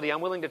sing melody,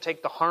 I'm willing to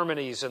take the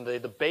harmonies and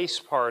the bass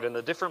part and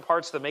the different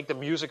parts that make the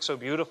music so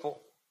beautiful.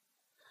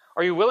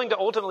 Are you willing to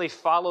ultimately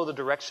follow the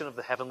direction of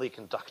the heavenly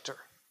conductor?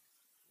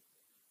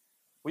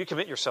 Will you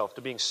commit yourself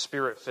to being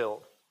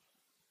spirit-filled,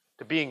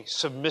 to being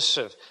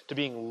submissive, to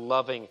being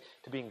loving,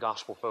 to being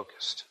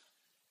gospel-focused?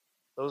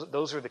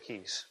 Those are the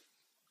keys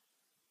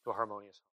to a harmonious home.